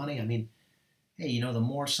loan you the money? I mean, hey, the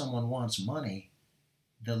more someone wants money,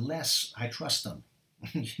 the less I trust them.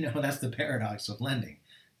 That's the paradox of lending.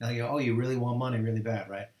 Now, you really want money really bad,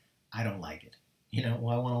 right? I don't like it. Who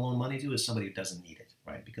I want to loan money to is somebody who doesn't need it,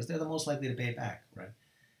 right? Because they're the most likely to pay it back, right?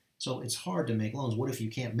 So it's hard to make loans. What if you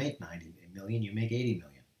can't make 90 million, you make 80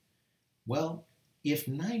 million? Well, if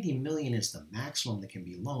 90 million is the maximum that can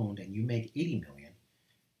be loaned and you make 80 million,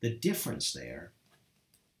 the difference there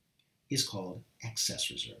is called excess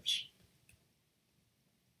reserves.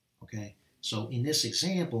 Okay? So in this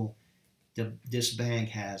example, this bank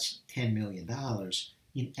has $10 million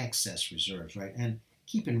in excess reserves, right? And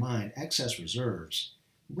keep in mind, excess reserves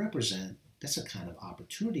represent that's a kind of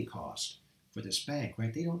opportunity cost for this bank,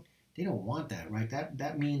 right? They don't want that, right?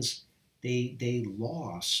 That means they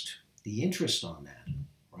lost the interest on that,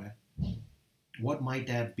 right? What might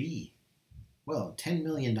that be? Well, $10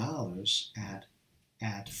 million at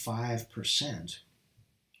 5%.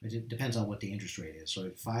 It depends on what the interest rate is. So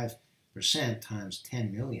at 5% times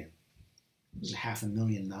 10 million is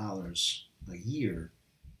 $500,000 a year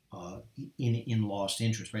in lost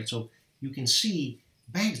interest, right? So you can see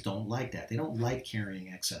banks don't like that. They don't like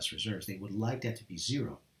carrying excess reserves. They would like that to be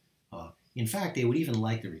zero. In fact, they would even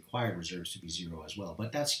like the required reserves to be zero as well.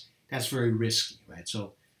 But that's very risky, right?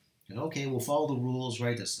 So, okay, we'll follow the rules,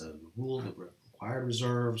 right? That's the rule, the required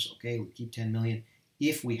reserves. Okay, we keep 10 million.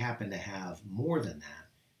 If we happen to have more than that,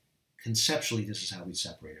 conceptually, this is how we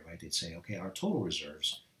separate it, right? They'd say, okay, our total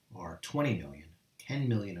reserves are 20 million. 10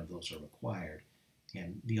 million of those are required,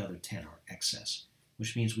 and the other 10 are excess,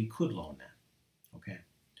 which means we could loan that. Okay,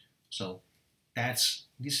 so this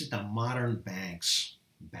is the modern bank's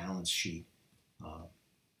balance sheet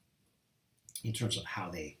in terms of how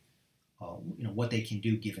they, what they can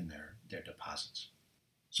do given their deposits.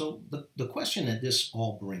 So the question that this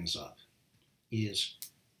all brings up is,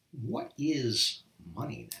 what is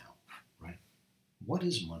money now, right? What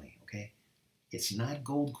is money? Okay, it's not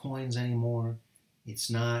gold coins anymore. It's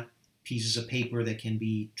not pieces of paper that can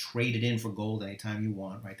be traded in for gold anytime you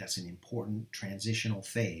want, right? That's an important transitional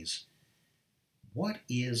phase. What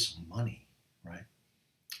is money, right?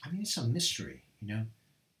 I mean, it's a mystery,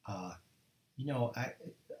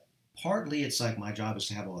 partly it's like my job is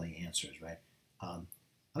to have all the answers, right?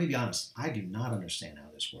 Let me be honest, I do not understand how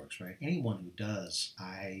this works, right? Anyone who does,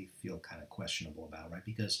 I feel kind of questionable about, right?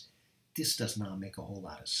 Because this does not make a whole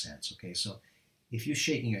lot of sense, okay? So if you're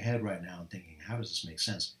shaking your head right now and thinking, how does this make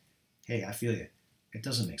sense? Hey, I feel you. It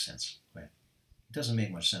doesn't make sense, right? It doesn't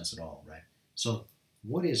make much sense at all, right? So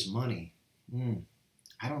what is money?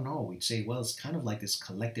 I don't know. We'd say, well, it's kind of like this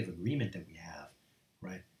collective agreement that we have,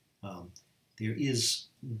 right? There is,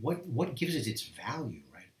 what gives it its value,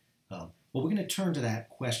 right? Well, we're going to turn to that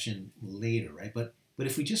question later, right? But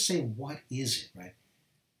if we just say, what is it, right?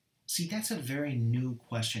 See, that's a very new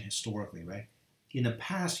question historically, right? In the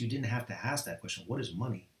past, you didn't have to ask that question. What is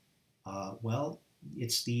money? Well,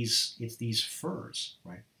 it's these furs,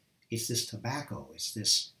 right? It's this tobacco. It's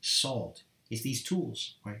this salt. It's these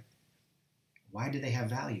tools, right? Why do they have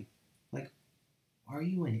value? Like, are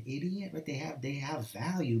you an idiot? Right? They have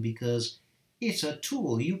value because it's a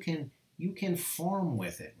tool. You can farm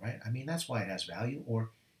with it, right? I mean, that's why it has value.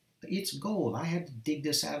 Or it's gold. I had to dig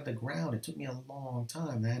this out of the ground. It took me a long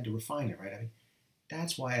time. I had to refine it, right? I mean,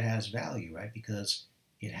 that's why it has value, right? Because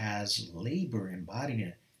it has labor embodied in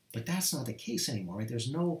it. But that's not the case anymore, right? There's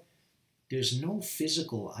no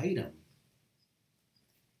physical item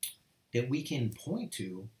that we can point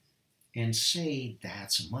to and say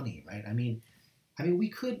that's money, right? I mean,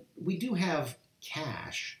 we do have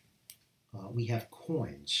cash, we have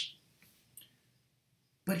coins,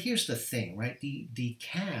 but here's the thing, right? The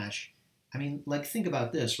cash, I mean, like think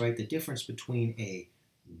about this, right? The difference between a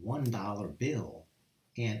 $1 bill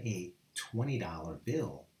and a $20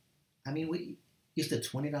 bill. I mean, is the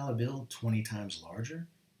 $20 bill 20 times larger?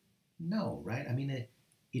 No, right? I mean,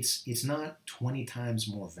 it's not 20 times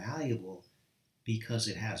more valuable because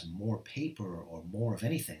it has more paper or more of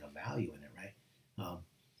anything of value in it, right?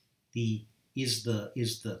 Is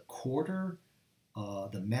the quarter,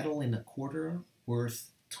 the metal in a quarter worth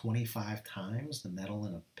 25 times the metal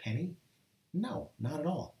in a penny? No, not at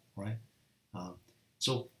all, right?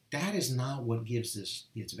 So that is not what gives this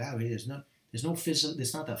its value. There's no physical.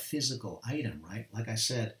 It's not a physical item, right? Like I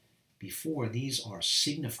said before, these are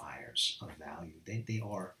signifiers of value. They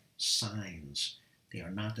are signs. They are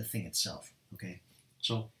not the thing itself. Okay.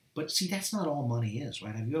 So, but see, that's not all money is,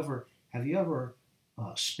 right? Have you ever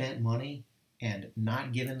spent money and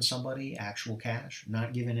not given somebody actual cash,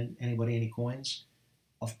 not given anybody any coins?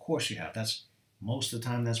 Of course you have. That's most of the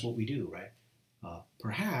time. That's what we do, right?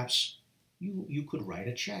 Perhaps you could write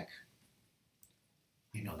a check.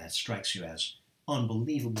 I know that strikes you as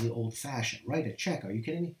unbelievably old-fashioned. Write a check. Are you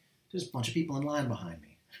kidding me? There's a bunch of people in line behind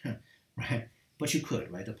me, right? But you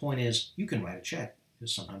could, right? The point is, you can write a check.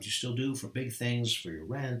 Sometimes you still do for big things, for your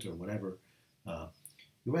rent or whatever.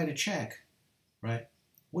 You write a check, right?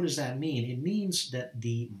 What does that mean? It means that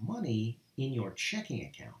the money in your checking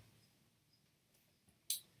account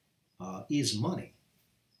is money,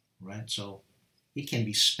 right? So it can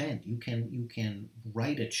be spent. You can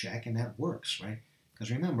write a check, and that works, right? Because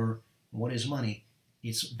remember, what is money?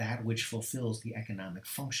 It's that which fulfills the economic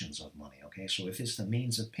functions of money. Okay, so if it's the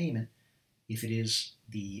means of payment, if it is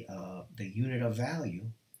the unit of value,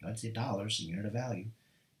 that's the dollars, the unit of value,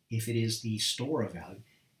 if it is the store of value,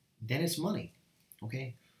 then it's money.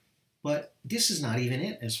 Okay, but this is not even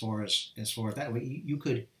it as far as that way. You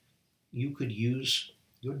could use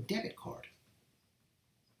your debit card,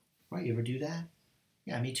 right? You ever do that?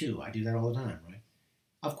 Yeah, me too. I do that all the time, right?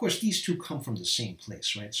 Of course, these two come from the same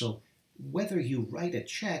place, right? So whether you write a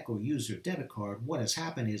check or use your debit card, what has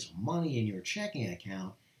happened is money in your checking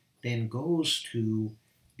account then goes to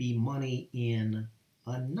be money in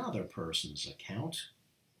another person's account,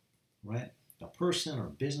 right? The person or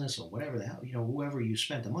business or whatever the hell, whoever you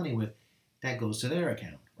spent the money with, that goes to their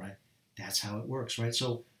account, right? That's how it works, right?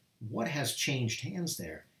 So what has changed hands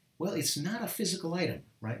there? Well, it's not a physical item,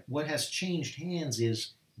 right? What has changed hands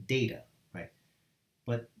is data, right?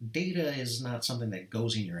 But data is not something that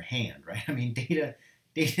goes in your hand, right? I mean, data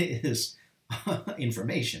is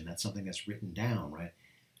information. That's something that's written down, right?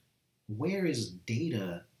 Where is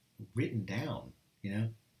data written down?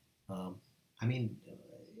 I mean,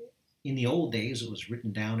 in the old days, it was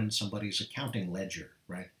written down in somebody's accounting ledger,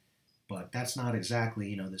 right? But that's not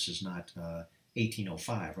exactly, this is not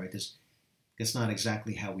 1805, right? That's not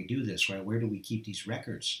exactly how we do this, right? Where do we keep these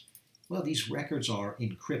records? Well, these records are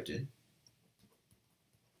encrypted,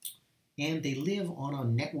 and they live on a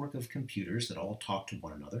network of computers that all talk to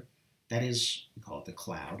one another. That is, we call it the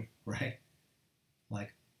cloud, right?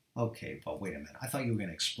 Like, okay, Paul, wait a minute. I thought you were going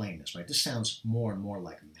to explain this, right? This sounds more and more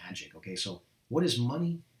like magic, okay? So what is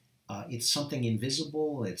money? It's something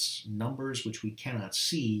invisible. It's numbers which we cannot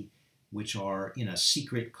see, which are in a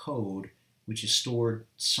secret code, which is stored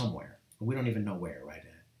somewhere. We don't even know where, right?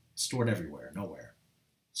 It's stored everywhere, nowhere.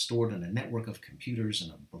 It's stored in a network of computers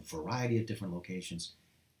in a variety of different locations.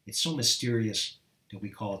 It's so mysterious that we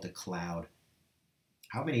call it the cloud.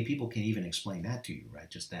 How many people can even explain that to you, right?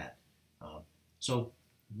 Just that. So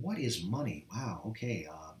what is money? Wow, okay.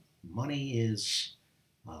 Money is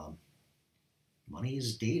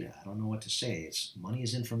data. I don't know what to say. Money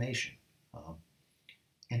is information.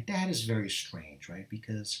 And that is very strange, right?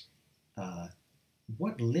 Because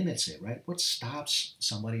what limits it, right? What stops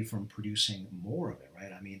somebody from producing more of it,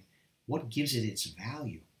 right? I mean, what gives it its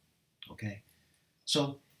value? Okay,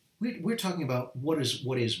 so we're talking about what is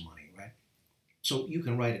money, right? So you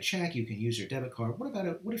can write a check, you can use your debit card.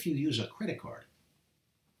 What if you use a credit card?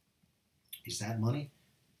 Is that money?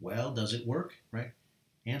 Well, does it work, right?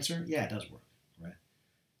 Answer, yeah, it does work, right?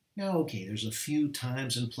 Now, okay, there's a few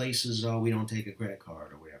times and places, we don't take a credit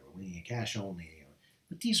card or whatever. We need cash only.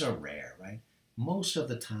 But these are rare, right? Most of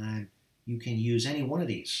the time, you can use any one of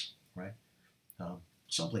these, right?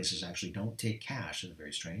 Some places actually don't take cash. It's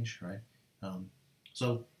very strange, right?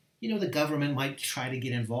 So, the government might try to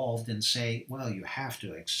get involved and say, well, you have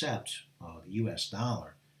to accept the U.S.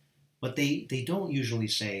 dollar. But they don't usually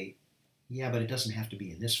say, yeah, but it doesn't have to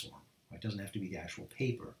be in this form. Right? It doesn't have to be the actual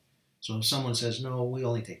paper. So if someone says, no, we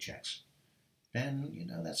only take checks, then,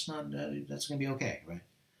 that's going to be okay, right?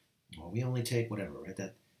 Well, we only take whatever, right?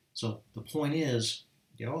 So the point is,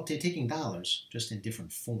 they're all taking dollars, just in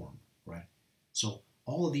different form, right? So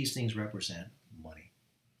all of these things represent money.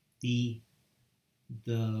 The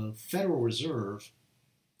Federal Reserve,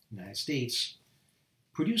 United States,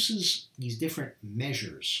 produces these different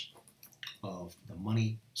measures of the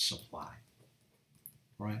money supply,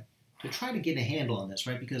 right? To try to get a handle on this,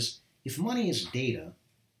 right? Because if money is data,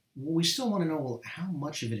 well, we still want to know, well, how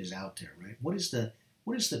much of it is out there, right? What is the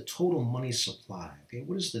total money supply? Okay,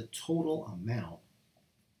 what is the total amount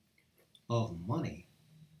of money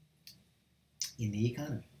in the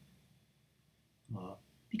economy?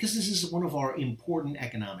 Because this is one of our important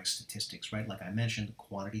economic statistics, right? Like I mentioned, the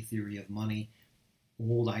quantity theory of money,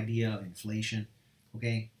 old idea of inflation,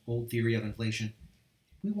 okay, old theory of inflation.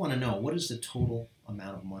 We want to know, what is the total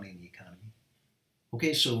amount of money in the economy?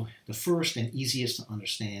 Okay, so the first and easiest to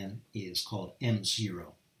understand is called M0.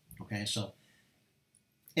 Okay, so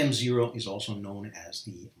M0 is also known as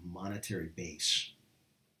the monetary base,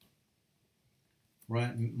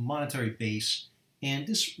 right? Monetary base, and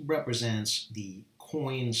this represents the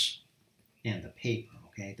coins and the paper,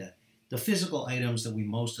 okay? The physical items that we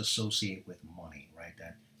most associate with money, right?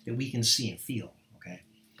 That we can see and feel, okay?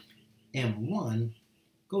 M1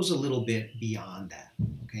 goes a little bit beyond that,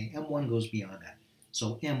 okay? M1 goes beyond that.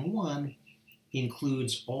 So M1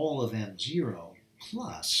 includes all of M0,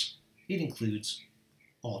 plus it includes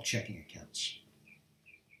all checking accounts.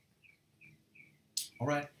 All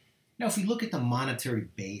right. Now, if we look at the monetary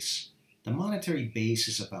base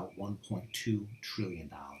is about $1.2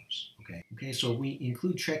 trillion. Okay. So we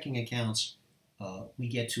include checking accounts, we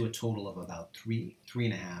get to a total of about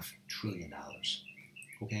 $3.5 trillion.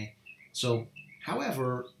 Okay. So,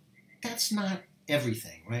 however, that's not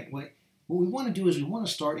everything, right? What we want to do is we want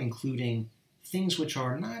to start including things which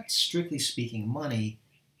are not strictly speaking money,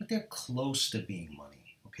 but they're close to being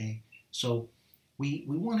money, okay? So we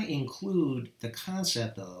want to include the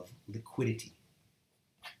concept of liquidity.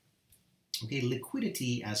 Okay,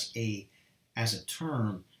 liquidity as a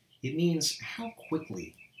term, it means how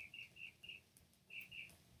quickly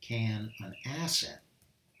can an asset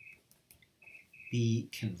be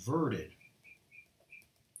converted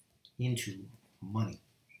into money,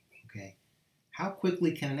 okay? How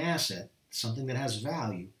quickly can an asset, something that has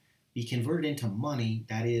value, be converted into money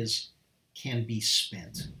that is, can be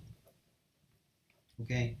spent,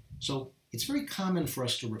 okay? So it's very common for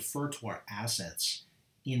us to refer to our assets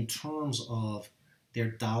in terms of their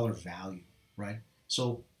dollar value, right?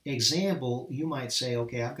 So example, you might say,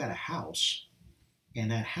 okay, I've got a house, and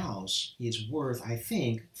that house is worth, I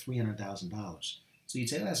think, $300,000. So you'd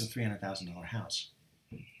say, oh, that's a $300,000 house.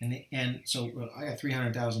 And so I got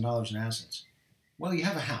 $300,000 in assets. Well, you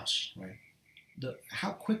have a house, right?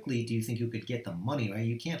 How quickly do you think you could get the money, right?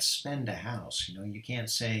 You can't spend a house, you know. You can't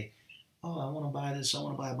say, oh, I want to buy this, I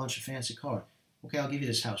want to buy a bunch of fancy cars. Okay, I'll give you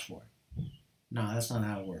this house for it. No, that's not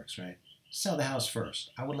how it works, right? Sell the house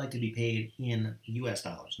first. I would like to be paid in US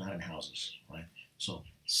dollars, not in houses, right? So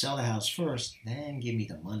sell the house first, then give me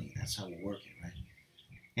the money. That's how we'll work it, right?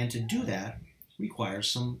 And to do that requires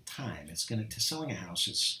some time. Selling a house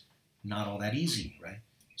is not all that easy, right?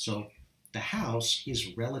 So the house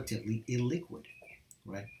is relatively illiquid,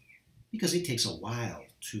 right? Because it takes a while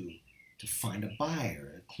to find a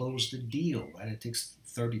buyer, close the deal, right? It takes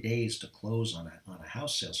 30 days to close on a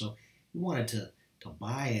house sale. So you wanted to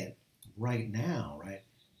buy it right now, right?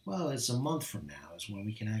 Well, it's a month from now is when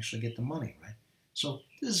we can actually get the money, right? So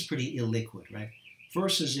this is pretty illiquid, right?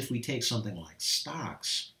 Versus if we take something like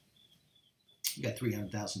stocks, you got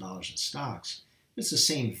 $300,000 in stocks. It's the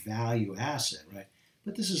same value asset, right?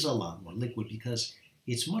 But this is a lot more liquid because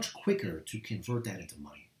it's much quicker to convert that into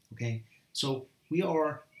money, okay? So we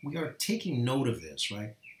are taking note of this,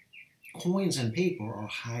 right? Coins and paper are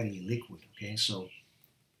highly liquid, okay? So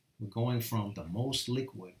we're going from the most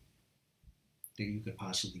liquid that you could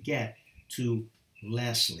possibly get to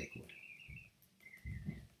less liquid,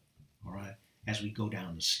 all right, as we go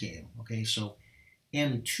down the scale, okay? So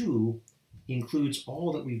M2 includes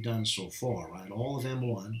all that we've done so far, right? All of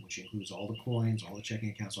M1, which includes all the coins, all the checking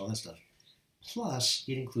accounts, all that stuff, plus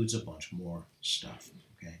it includes a bunch more stuff,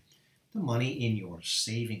 okay? The money in your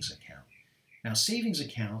savings account. Now, savings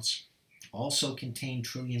accounts also contain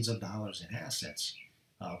trillions of dollars in assets,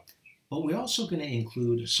 but we're also going to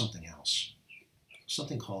include something else,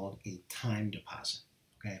 something called a time deposit,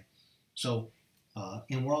 okay? So,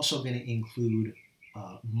 and we're also going to include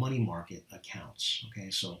money market accounts, okay?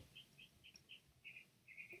 So,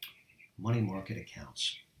 money market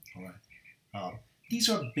accounts, all right? These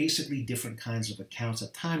are basically different kinds of accounts.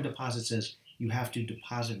 A time deposit says you have to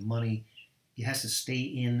deposit money. It has to stay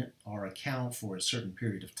in our account for a certain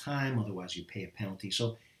period of time, otherwise you pay a penalty.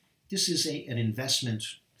 So this is an investment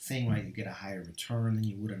thing, right? You get a higher return than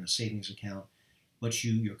you would on a savings account, but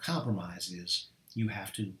your compromise is you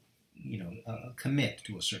have to, commit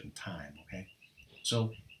to a certain time, okay?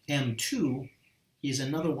 So M2 is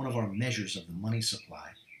another one of our measures of the money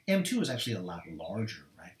supply. M2 is actually a lot larger,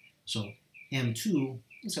 right? So M2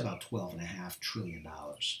 is about $12.5 trillion,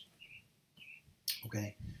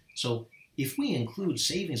 okay? So if we include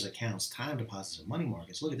savings accounts, time deposits, and money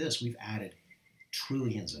markets, look at this, we've added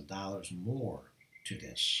trillions of dollars more to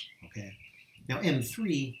this, okay? Now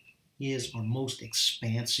M3 is our most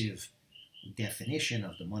expansive definition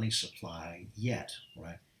of the money supply yet,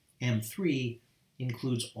 right? M3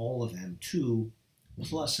 includes all of M2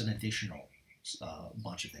 plus an additional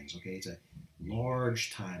bunch of things, okay? It's a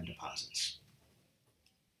large time deposits.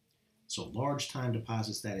 So large time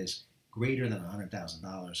deposits, that is greater than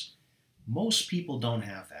 $100,000. Most people don't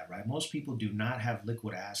have that, right? Most people do not have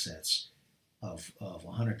liquid assets of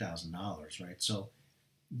 $100,000, right? So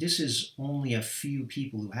this is only a few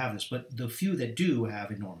people who have this, but the few that do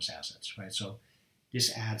have enormous assets, right? So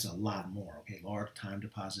this adds a lot more, okay? Large time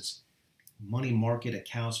deposits, money market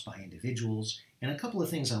accounts by individuals, and a couple of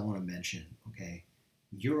things I want to mention, okay?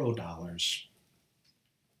 Euro dollars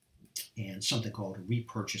and something called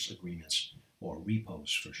repurchase agreements, or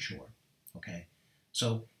repos for short, okay?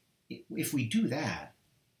 So if we do that,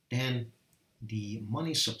 then the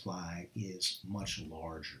money supply is much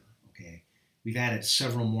larger, okay? We've added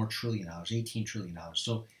several more trillion dollars, $18 trillion.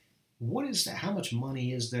 So what is that? How much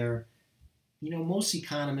money is there? Most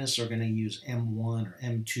economists are going to use M1 or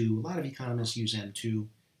M2. A lot of economists use M2.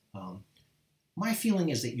 My feeling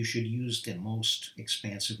is that you should use the most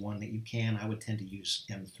expansive one that you can. I would tend to use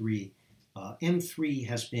M3. M3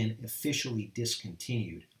 has been officially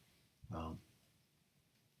discontinued.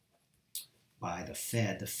 by the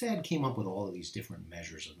Fed. The Fed came up with all of these different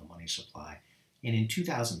measures of the money supply. And in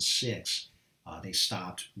 2006, they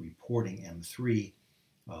stopped reporting M3.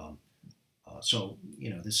 Um, so,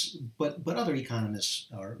 but other economists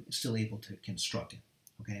are still able to construct it.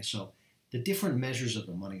 Okay, so the different measures of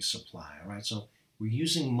the money supply, all right? So we're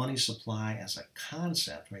using money supply as a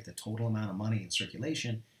concept, right? The total amount of money in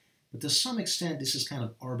circulation. But to some extent, this is kind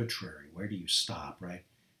of arbitrary. Where do you stop, right?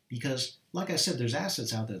 Because, like I said, there's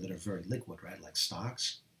assets out there that are very liquid, right? Like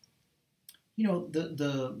stocks.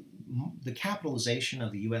 The capitalization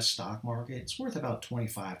of the U.S. stock market, it's worth about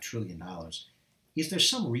 $25 trillion. Is there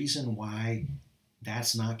some reason why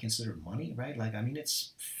that's not considered money, right? Like, I mean,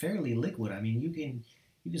 it's fairly liquid. I mean, you can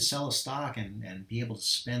sell a stock and be able to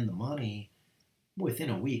spend the money within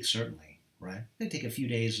a week, certainly, right? It take a few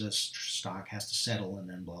days. The stock has to settle, and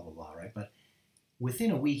then blah blah blah, right? But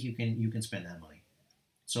within a week, you can spend that money.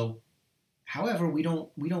 So, however, we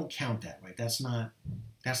don't count that, right? That's not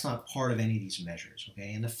part of any of these measures,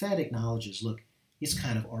 okay? And the Fed acknowledges, look, it's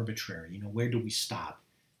kind of arbitrary. Where do we stop?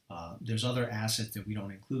 There's other assets that we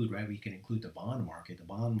don't include, right? We can include the bond market. The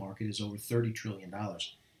bond market is over $30 trillion.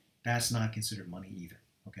 That's not considered money either,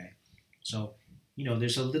 okay? So,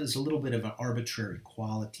 there's a little bit of an arbitrary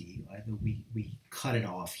quality. Right? We cut it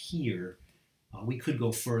off here. We could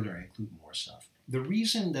go further and include more stuff. The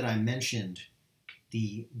reason that I mentioned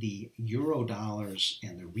the euro dollars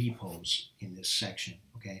and the repos in this section,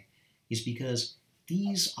 okay, is because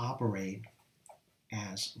these operate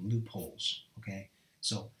as loopholes, okay?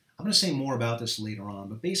 So I'm going to say more about this later on,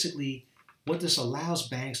 but basically what this allows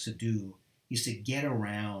banks to do is to get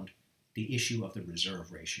around the issue of the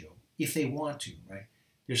reserve ratio if they want to, right?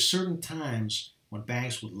 There's certain times when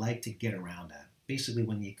banks would like to get around that. Basically,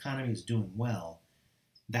 when the economy is doing well,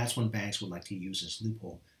 that's when banks would like to use this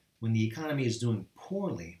loophole. When the economy is doing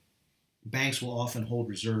poorly, banks will often hold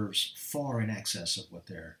reserves far in excess of what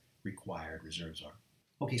their required reserves are.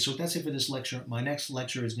 Okay, so that's it for this lecture. My next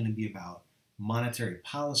lecture is going to be about monetary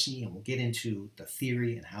policy, and we'll get into the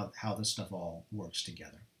theory and how this stuff all works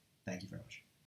together. Thank you very much.